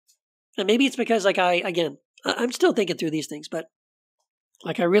and maybe it's because like I'm still thinking through these things, but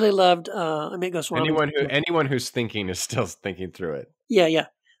like I really loved Amit Goswami's book. Anyone who's thinking is still thinking through it. Yeah, yeah.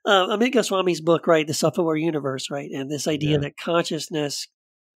 Amit Goswami's book, right, The Self-Aware Universe, right, and this idea Yeah, that consciousness.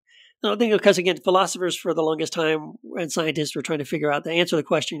 I don't think because again, philosophers for the longest time and scientists were trying to figure out the answer to the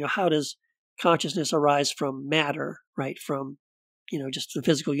question, how does consciousness arise from matter, right, from just the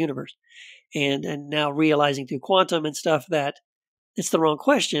physical universe, and now realizing through quantum and stuff that it's the wrong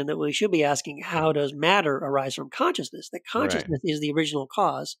question, that we should be asking, how does matter arise from consciousness? That right, consciousness is the original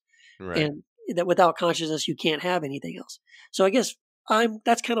cause, right. and that without consciousness you can't have anything else. So I guess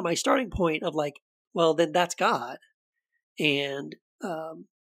that's kind of my starting point of like, well, then that's God, and um,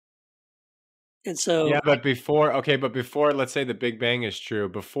 and so Yeah, but before, let's say the Big Bang is true,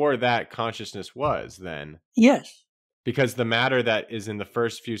 before that, consciousness was then. yes, Because the matter that is in the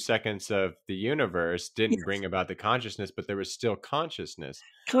first few seconds of the universe didn't yes, bring about the consciousness, but there was still consciousness.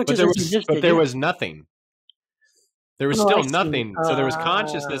 consciousness But existed. there Yeah. was nothing. There was Oh, I still see. nothing. So there was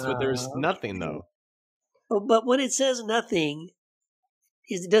consciousness, but there was nothing Okay. though. Oh, but when it says nothing,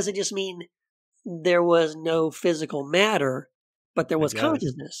 does it just mean there was no physical matter, but there I was guess.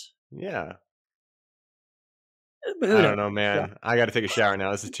 consciousness? Yeah. But who I don't knows? know, Yeah. man. I got to take a shower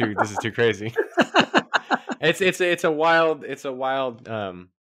now. This is too crazy. It's a wild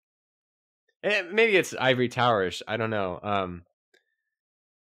maybe it's ivory towerish. I don't know.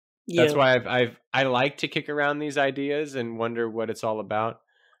 That's Yeah. why I like to kick around these ideas and wonder what it's all about.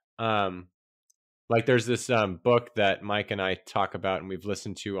 Um Like there's this book that Mike and I talk about and we've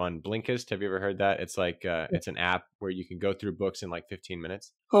listened to on Blinkist. Have you ever heard that? It's like it's an app where you can go through books in like 15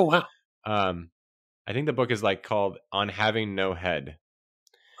 minutes. Oh wow. Um, I think the book is like called On Having No Head.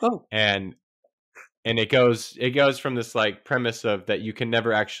 Oh And it goes from this like premise of that you can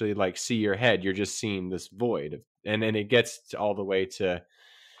never actually like see your head. You're just seeing this void. And then it gets to all the way to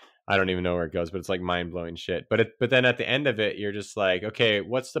I don't even know where it goes, but it's like mind-blowing shit. But then at the end of it, you're just like, okay,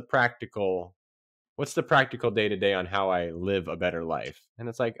 what's the practical day to day on how I live a better life? And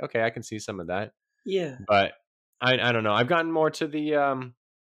it's like, okay, I can see some of that, yeah. but I don't know. I've gotten more to the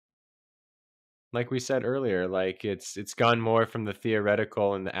like we said earlier, like it's gone more from the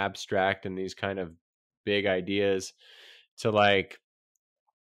theoretical and the abstract and these kind of big ideas to like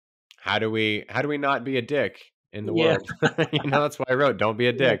how do we not be a dick in the Yeah. world? That's why I wrote don't be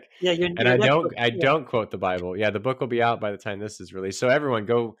a Yeah. dick. Yeah. And Your next book. I Yeah. don't quote the Bible. Yeah, the book will be out by the time this is released. So everyone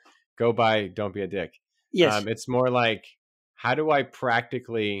go buy Don't Be a Dick. Yes. It's more like how do I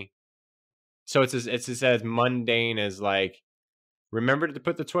practically so it's as mundane as like remember to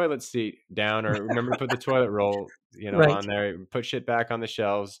put the toilet seat down or remember to put the toilet roll, Right. on there, put shit back on the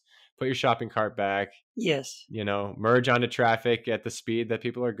shelves, put your shopping cart back, Yes. merge onto traffic at the speed that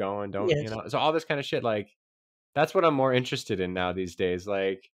people are going. Don't, Yes. so all this kind of shit, like that's what I'm more interested in now these days.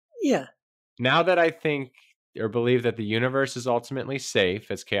 Like Yeah. now that I think or believe that the universe is ultimately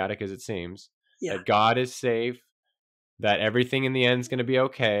safe, as chaotic as it seems, Yeah. that God is safe, that everything in the end is going to be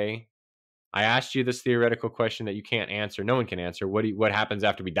okay. I asked you this theoretical question that you can't answer. No one can answer. What happens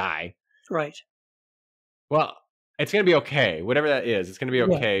after we die? Right. Well, it's going to be okay. Whatever that is, it's going to be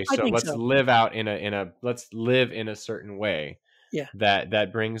Yeah. okay. I So think let's so. live out let's live in a certain way Yeah.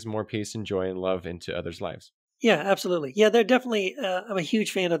 that brings more peace and joy and love into others' lives. Yeah, absolutely. Yeah, they're definitely. I'm a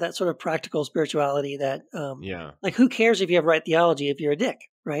huge fan of that sort of practical spirituality. That, Yeah. like, who cares if you have right theology if you're a dick,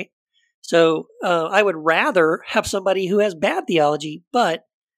 right? So I would rather have somebody who has bad theology, but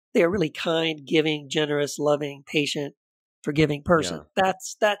they are really kind, giving, generous, loving, patient, forgiving person. Yeah.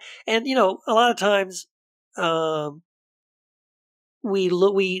 That's that. And a lot of times, um,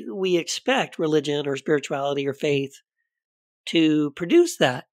 we expect religion or spirituality or faith to produce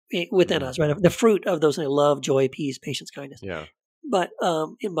that within Mhm. us, right? The fruit of those love, joy, peace, patience, kindness. Yeah. But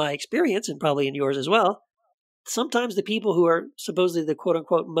in my experience, and probably in yours as well, sometimes the people who are supposedly the quote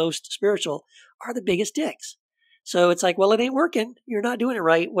unquote most spiritual are the biggest dicks. So it's like, well, it ain't working. You're not doing it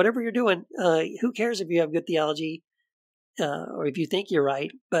right. Whatever you're doing, who cares if you have good theology or if you think you're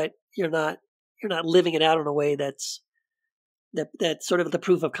right, but you're not. You're not living it out in a way that's sort of the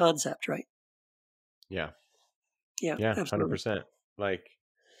proof of concept, right? Yeah. Yeah, Yeah. absolutely. 100%. Like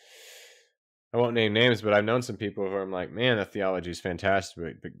I won't name names, but I've known some people who I'm like, man, the theology is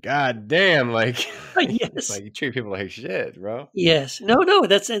fantastic, but god damn, like, Yes. like you treat people like shit, bro. Yes. No, no,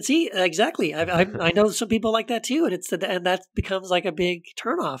 that's and see, exactly. I know some people like that too, and and that becomes like a big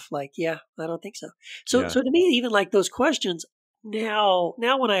turnoff. Like, yeah, I don't think so. So Yeah. so to me, even like those questions now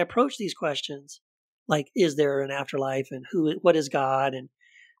when I approach these questions, like, is there an afterlife and what is God, and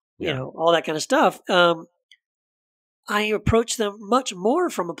you Yeah. know, all that kind of stuff. I approach them much more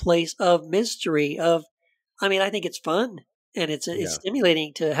from a place of mystery. I mean, I think it's fun and it's Yeah.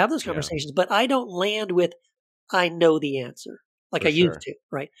 stimulating to have those Yeah. conversations, but I don't land with I know the answer like For I used sure. to.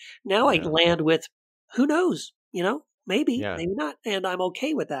 Right now, I Yeah. land with who knows, you know, maybe, Yeah. maybe not, and I'm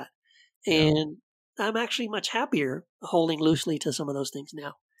okay with that. Yeah. And I'm actually much happier holding loosely to some of those things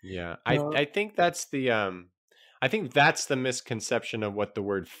now. Yeah. Uh, I think that's the I think that's the misconception of what the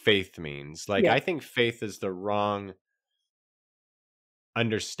word faith means. Like yeah, I think faith is the wrong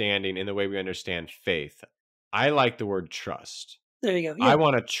understanding in the way we understand faith. I like the word trust. there you go. I Yeah,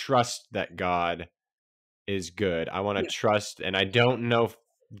 want to trust that God is good. I want to yeah, trust, and I don't know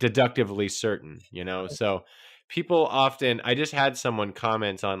deductively certain, you know? So people often, I just had someone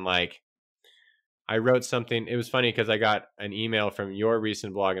comment on like, I wrote something. It was funny because I got an email from your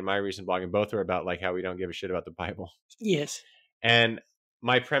recent blog and my recent blog, and both were about like how we don't give a shit about the Bible. yes, And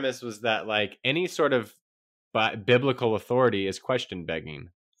my premise was that like any sort of biblical authority is question begging.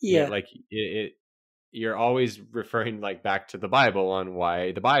 Yeah, yeah, like you're always referring like back to the Bible on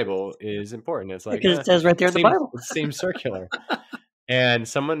why the Bible is important. It's like because it says right there in the Bible. it seems circular. And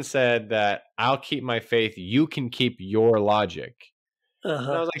someone said that I'll keep my faith, you can keep your logic. Uh And I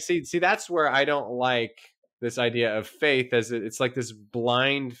huh. was like, see, that's where I don't like this idea of faith as it's like this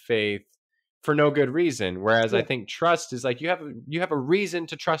blind faith for no good reason. Whereas I Yeah, think trust is like you have a reason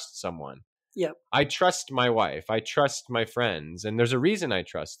to trust someone. yeah, I trust my wife. I trust my friends. And there's a reason I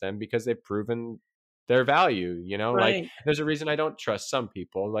trust them because they've proven their value. You know, like right. there's a reason I don't trust some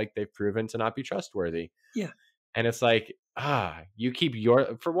people. Like they've proven to not be trustworthy. Yeah, And it's like, you keep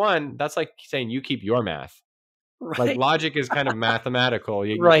your, for one, that's like saying you keep your math. Like right, logic is kind of mathematical.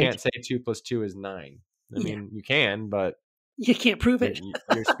 You right. can't say 2 + 2 is 9. I Yeah, mean, you can, but you can't prove it.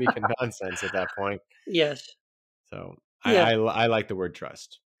 you're speaking nonsense at that point. Yes. So Yeah. I like the word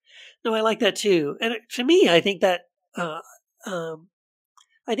trust. No, I like that too. And to me, I think that uh, um,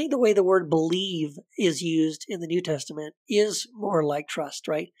 I think the way the word believe is used in the New Testament is more like trust,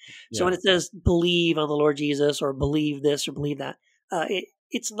 right? So when Yeah. it says believe on the Lord Jesus or believe this or believe that,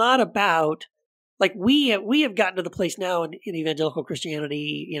 it's not about like we have gotten to the place now in evangelical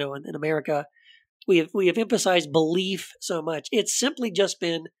Christianity, you know, in America, we have emphasized belief so much. It's simply just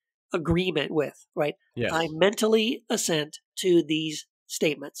been agreement with, right? I Yes. mentally assent to these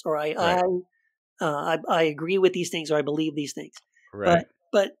statements, or Right. I agree with these things, or I believe these things. Right.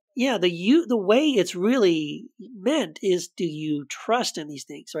 But yeah, the way it's really meant is, do you trust in these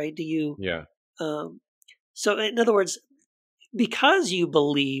things, right? Do you Yeah. um, so in other words, because you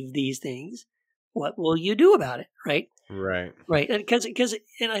believe these things, what will you do about it, right? Right. Right, and because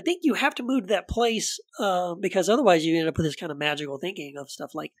and I think you have to move to that place because otherwise you end up with this kind of magical thinking of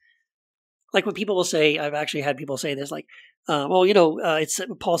stuff like when people will say, I've actually had people say this, like, well, you know, it's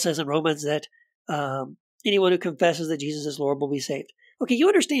Paul says in Romans that anyone who confesses that Jesus is Lord will be saved. Okay, you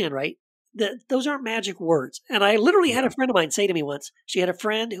understand, right? That those aren't magic words. And I literally had a Yeah. friend of mine say to me once, she had a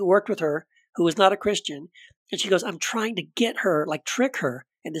friend who worked with her who was not a Christian, and she goes, I'm trying to get her, like trick her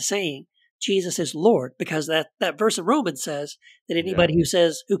into saying Jesus is Lord, because that verse in Romans says that Yeah. anybody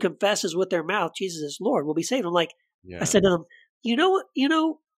who confesses with their mouth Jesus is Lord will be saved. I'm like, I Yeah. said to them, you know what,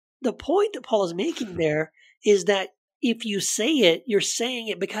 the point that Paul is making there is that if you say it, you're saying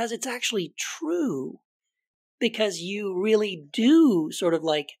it because it's actually true, because you really do sort of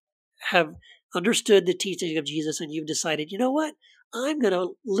like have understood the teaching of Jesus and you've decided, you know what? I'm going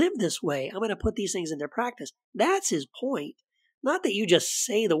to live this way. I'm going to put these things into practice. That's his point. Not that you just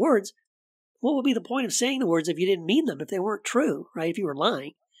say the words. What would be the point of saying the words if you didn't mean them, if they weren't true, right? If you were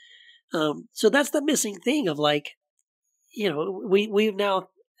lying. So that's the missing thing of like, we've now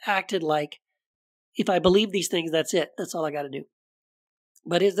acted like if I believe these things, that's it. That's all I got to do.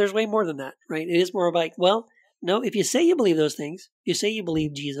 But there's way more than that, right? It is more of like, well, no, if you say you believe those things, you say you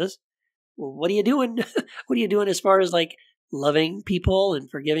believe Jesus, well, what are you doing? What are you doing as far as like loving people and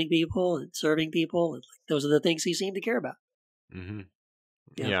forgiving people and serving people? And like, those are the things he seemed to care about. Hmm.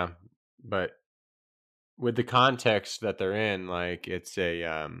 Yeah. Yeah. But with the context that they're in, like it's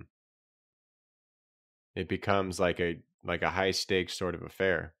it becomes like a high stakes sort of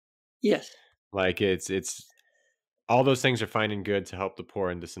affair. Yes. Like it's all those things are fine and good to help the poor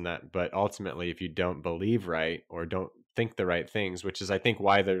and this and that, but ultimately if you don't believe right or don't think the right things, which is I think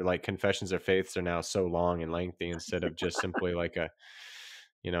why they're like confessions of faiths are now so long and lengthy instead of just simply like a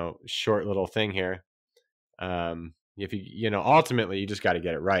short little thing here. If ultimately you just got to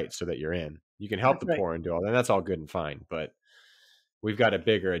get it right so that you're in. You can help That's the right. poor and do all that, and that's all good and fine, but we've got a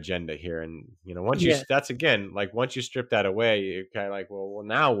bigger agenda here. And once you Yeah. that's again, like once you strip that away, you're kind of like, well,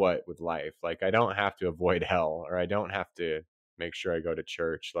 now what with life? Like I don't have to avoid hell, or I don't have to make sure I go to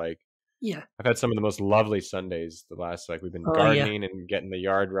church. Like Yeah. I've had some of the most lovely Sundays. The last we've been Oh yeah. gardening and getting the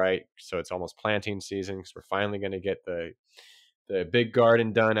yard right, so it's almost planting season because we're finally going to get the big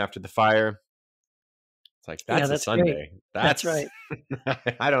garden done after the fire. It's like Yeah, that's a that's great. Sunday. That's That's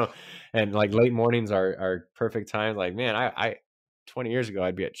right. I don't and like late mornings are perfect time. Like man, I 20 years ago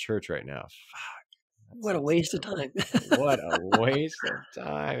I'd be at church right now. Fuck, What a that's waste of terrible. time. What a waste of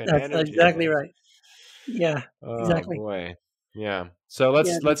time and That's energy, exactly man. right. Yeah, Oh exactly. boy. Yeah. So Yeah,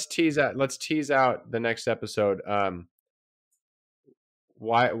 dude. let's tease out the next episode.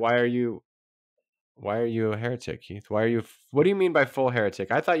 Why are you a heretic, Keith? What do you mean by full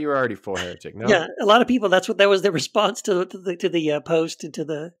heretic? I thought you were already full heretic. No? Yeah, a lot of people. That was their response to the post and to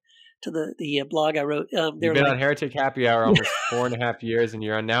the blog I wrote. You've They're been like, on Heretic Happy Hour almost 4.5 years, and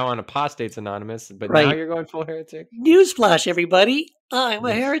you're now on Apostates Anonymous, but now right. you're going full heretic? Newsflash, everybody! I'm a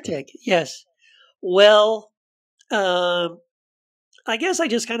Newsflash. heretic. Yes. Well, um, I guess I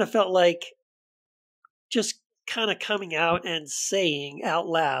just kind of felt like just kind of coming out and saying out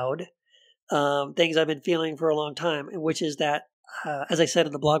loud things I've been feeling for a long time, which is that, as I said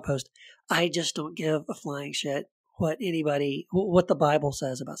in the blog post, I just don't give a flying shit what the Bible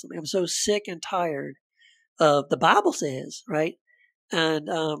says about something. I'm so sick and tired of the Bible says, right? And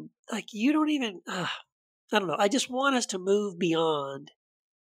like you don't even, I don't know. I just want us to move beyond.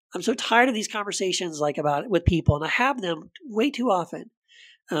 I'm so tired of these conversations like about it with people, and I have them way too often.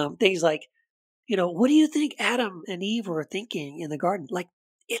 Things like, what do you think Adam and Eve were thinking in the garden? Like,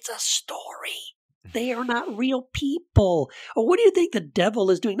 it's a story. They are not real people. Or what do you think the devil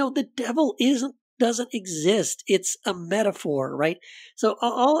is doing? No, the devil doesn't exist. It's a metaphor, right? So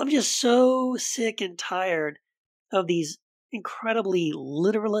I'm just so sick and tired of these incredibly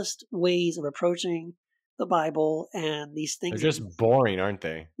literalist ways of approaching the Bible and these They're things. just boring, aren't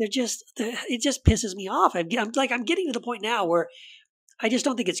they? It just pisses me off. I'm getting to the point now where I just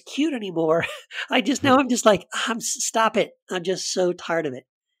don't think it's cute anymore. I'm just like, stop it. I'm just so tired of it.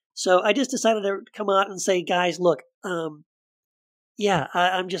 So I just decided to come out and say, guys, look, I'm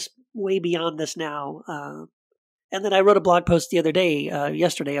just way beyond this now. And then I wrote a blog post the other day,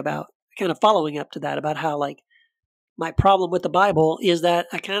 yesterday, about kind of following up to that, about how like my problem with the Bible is that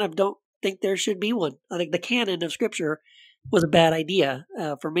I kind of don't think there should be one. I think the canon of Scripture was a bad idea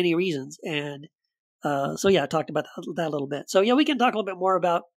for many reasons, and so yeah, I talked about that a little bit. So yeah, we can talk a little bit more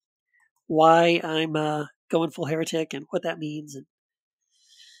about why I'm going full heretic and what that means, and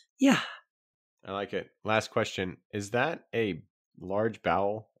yeah. I like it. Last question. Is that a large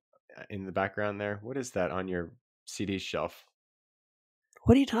bowel in the background there? What is that on your CD shelf?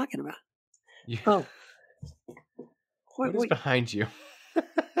 What are you talking about? You, Oh, what is wait, behind you?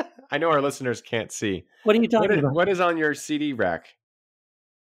 I know our listeners can't see. what are you talking about? What is on your CD rack?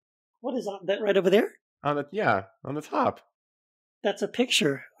 What is on that right over there? On the top. That's a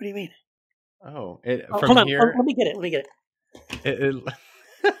picture. What do you mean? Oh, Oh, from hold on. here. Let me get it.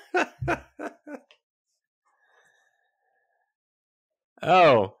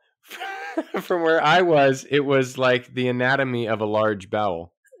 Oh, from where I was, it was like the anatomy of a large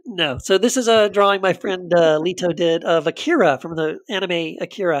bowel. No. So this is a drawing my friend Lito did of Akira from the anime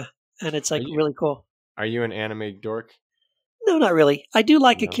Akira, and it's like really cool. Are you an anime dork? No, not really. I do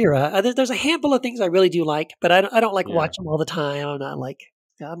like No. Akira. There's a handful of things I really do like, but I don't like watch them all the time.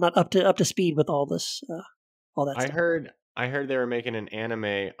 I'm not up to speed with all this, all that stuff. I heard they were making an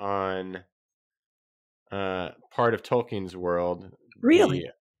anime on part of Tolkien's world. Really?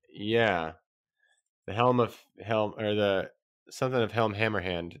 The Helm of Helm, or the something of Helm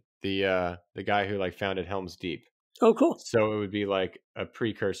Hammerhand, the guy who like founded Helm's Deep. Oh, cool. So it would be like a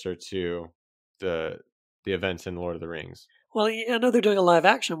precursor to the events in Lord of the Rings. Well, I know they're doing a live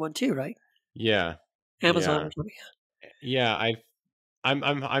action one too, right? Yeah. Amazon or something. Yeah,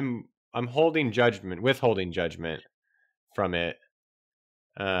 I'm withholding judgment from it.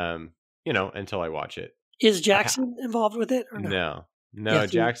 Until I watch it. Is Jackson involved with it or no? No,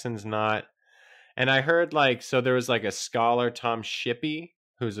 Jackson's not. And I heard there was like a scholar, Tom Shippey,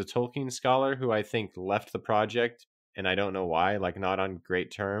 who's a Tolkien scholar who I think left the project, and I don't know why, like not on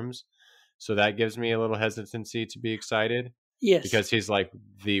great terms. So that gives me a little hesitancy to be excited. Yes. Because he's like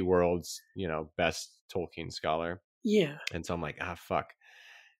the world's, best Tolkien scholar. Yeah. And so I'm like, fuck.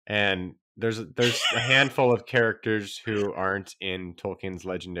 And there's a handful of characters who aren't in Tolkien's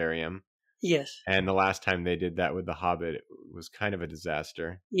Legendarium. Yes. And the last time they did that with The Hobbit, it was kind of a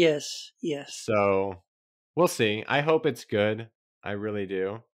disaster. Yes. So we'll see. I hope it's good. I really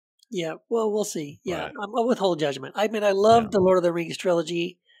do. Yeah. Well, we'll see. Yeah. I'll withhold judgment. I mean, I love the Lord of the Rings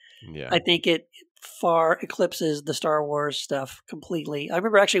trilogy. Yeah. I think it far eclipses the Star Wars stuff completely. I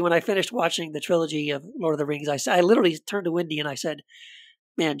remember actually when I finished watching the trilogy of Lord of the Rings, I literally turned to Wendy and I said,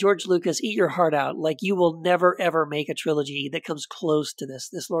 man, George Lucas, eat your heart out. Like, you will never, ever make a trilogy that comes close to this.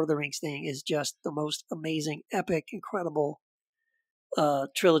 This Lord of the Rings thing is just the most amazing, epic, incredible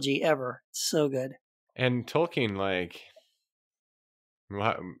trilogy ever. So good. And Tolkien, like,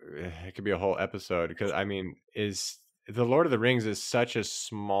 it could be a whole episode because I mean, is the Lord of the Rings is such a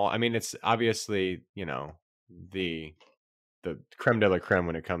small. I mean, it's obviously the creme de la creme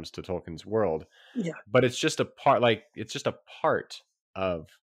when it comes to Tolkien's world, Yeah. but it's just a part. Like, it's just a part of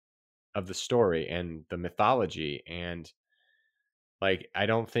the story and the mythology, and like I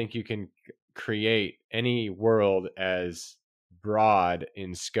don't think you can create any world as broad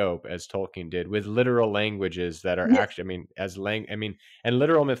in scope as Tolkien did with literal languages that are Yeah. actually, I mean, and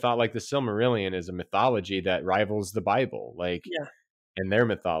literal mythology, like the Silmarillion is a mythology that rivals the Bible, like, Yeah. and their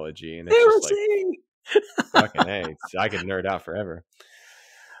mythology. And it's just like, Heresy! fucking, hey, I could nerd out forever.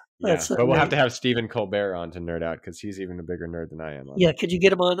 Yeah. That's so But we'll have great. to have Stephen Colbert on to nerd out because he's even a bigger nerd than I am on Yeah, it. could you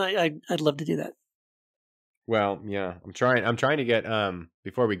get him on? I'd love to do that. Well, yeah, I'm trying to get,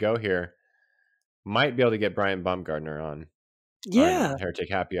 before we go here, might be able to get Brian Baumgartner on Yeah. Heretic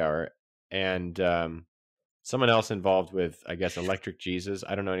Happy Hour, and someone else involved with, I guess, Electric Jesus.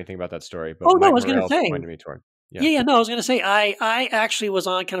 I don't know anything about that story, but Oh, no, I Mike was going to Morrell say. pointed me toward. Yeah, no, I was going to say, I actually was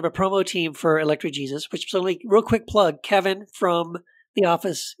on kind of a promo team for Electric Jesus, which is only real quick plug. Kevin from The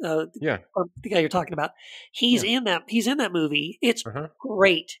Office, Yeah. the guy you're talking about, he's in that movie. It's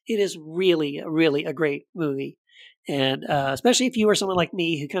great. It is really, really a great movie. And especially if you were someone like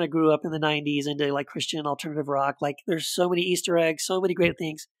me who kind of grew up in the 90s into like Christian alternative rock, like there's so many Easter eggs, so many great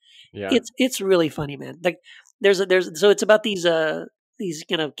things. Yeah. It's really funny, man. Like so it's about these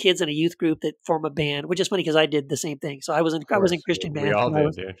kind of kids in a youth group that form a band, which is funny because I did the same thing. So I was in Christian band. We all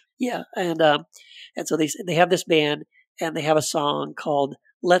did, dude. Yeah, and so they have this band and they have a song called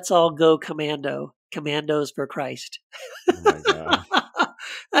 "Let's All Go Commando," Commandos for Christ. Oh my god!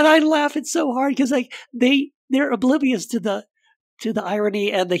 And I laugh it so hard because like they're oblivious to the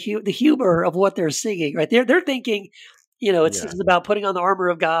irony and the humor of what they're singing. Right? They're thinking, it's about putting on the armor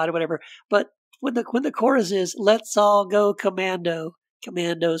of God or whatever. But when the chorus is "Let's all go commando,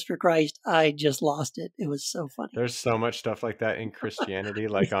 commandos for Christ," I just lost it. It was so funny. There's so much stuff like that in Christianity,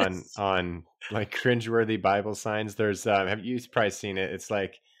 like Yes. on like cringeworthy Bible signs. There's have you probably seen it? It's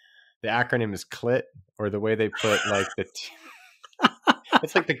like the acronym is CLIT, or the way they put like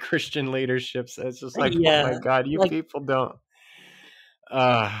it's like the Christian leadership. It's just like, oh my god, you people don't.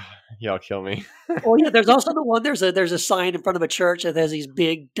 Y'all kill me. Oh yeah, there's also the one. There's a sign in front of a church that has these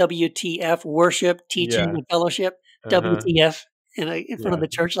big WTF worship, teaching, and fellowship. WTF in front of the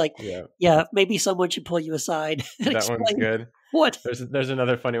church. Like, maybe someone should pull you aside. And that one's good. What? There's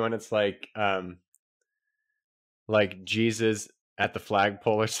another funny one. It's like Jesus at the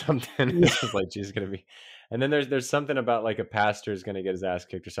flagpole or something. This is like Jesus gonna be. And then there's something about like a pastor is gonna get his ass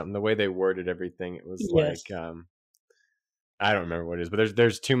kicked or something. The way they worded everything, it was like I don't remember what it is, but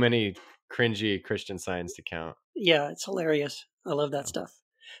there's too many cringy Christian signs to count. Yeah, it's hilarious. I love that stuff.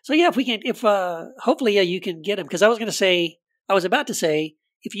 So yeah, hopefully you can get him, because I was about to say,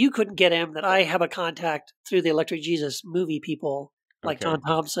 if you couldn't get him, that I have a contact through the Electric Jesus movie people like Tom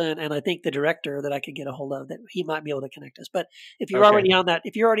Thompson, and I think the director that I could get a hold of, that he might be able to connect us. But if you're already on that,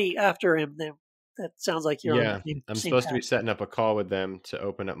 if you're already after him, then that sounds like you're on the same I'm supposed path. to be setting up a call with them to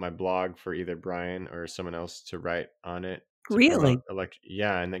open up my blog for either Brian or someone else to write on it. Really?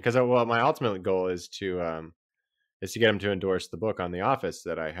 Yeah, and then because my ultimate goal is to get them to endorse the book on The Office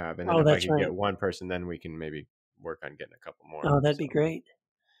that I have, and then if I can get one person, then we can maybe work on getting a couple more. Oh, that'd be great.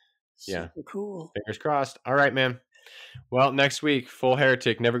 Yeah, super cool. Fingers crossed. All right, man. Well, next week, full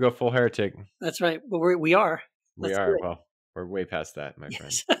Heretic. Never go full Heretic. That's right. Well, we are. We are. Well, we're way past that, my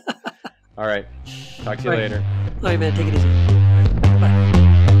friend. All right. Talk to you later. All right, man. Take it easy.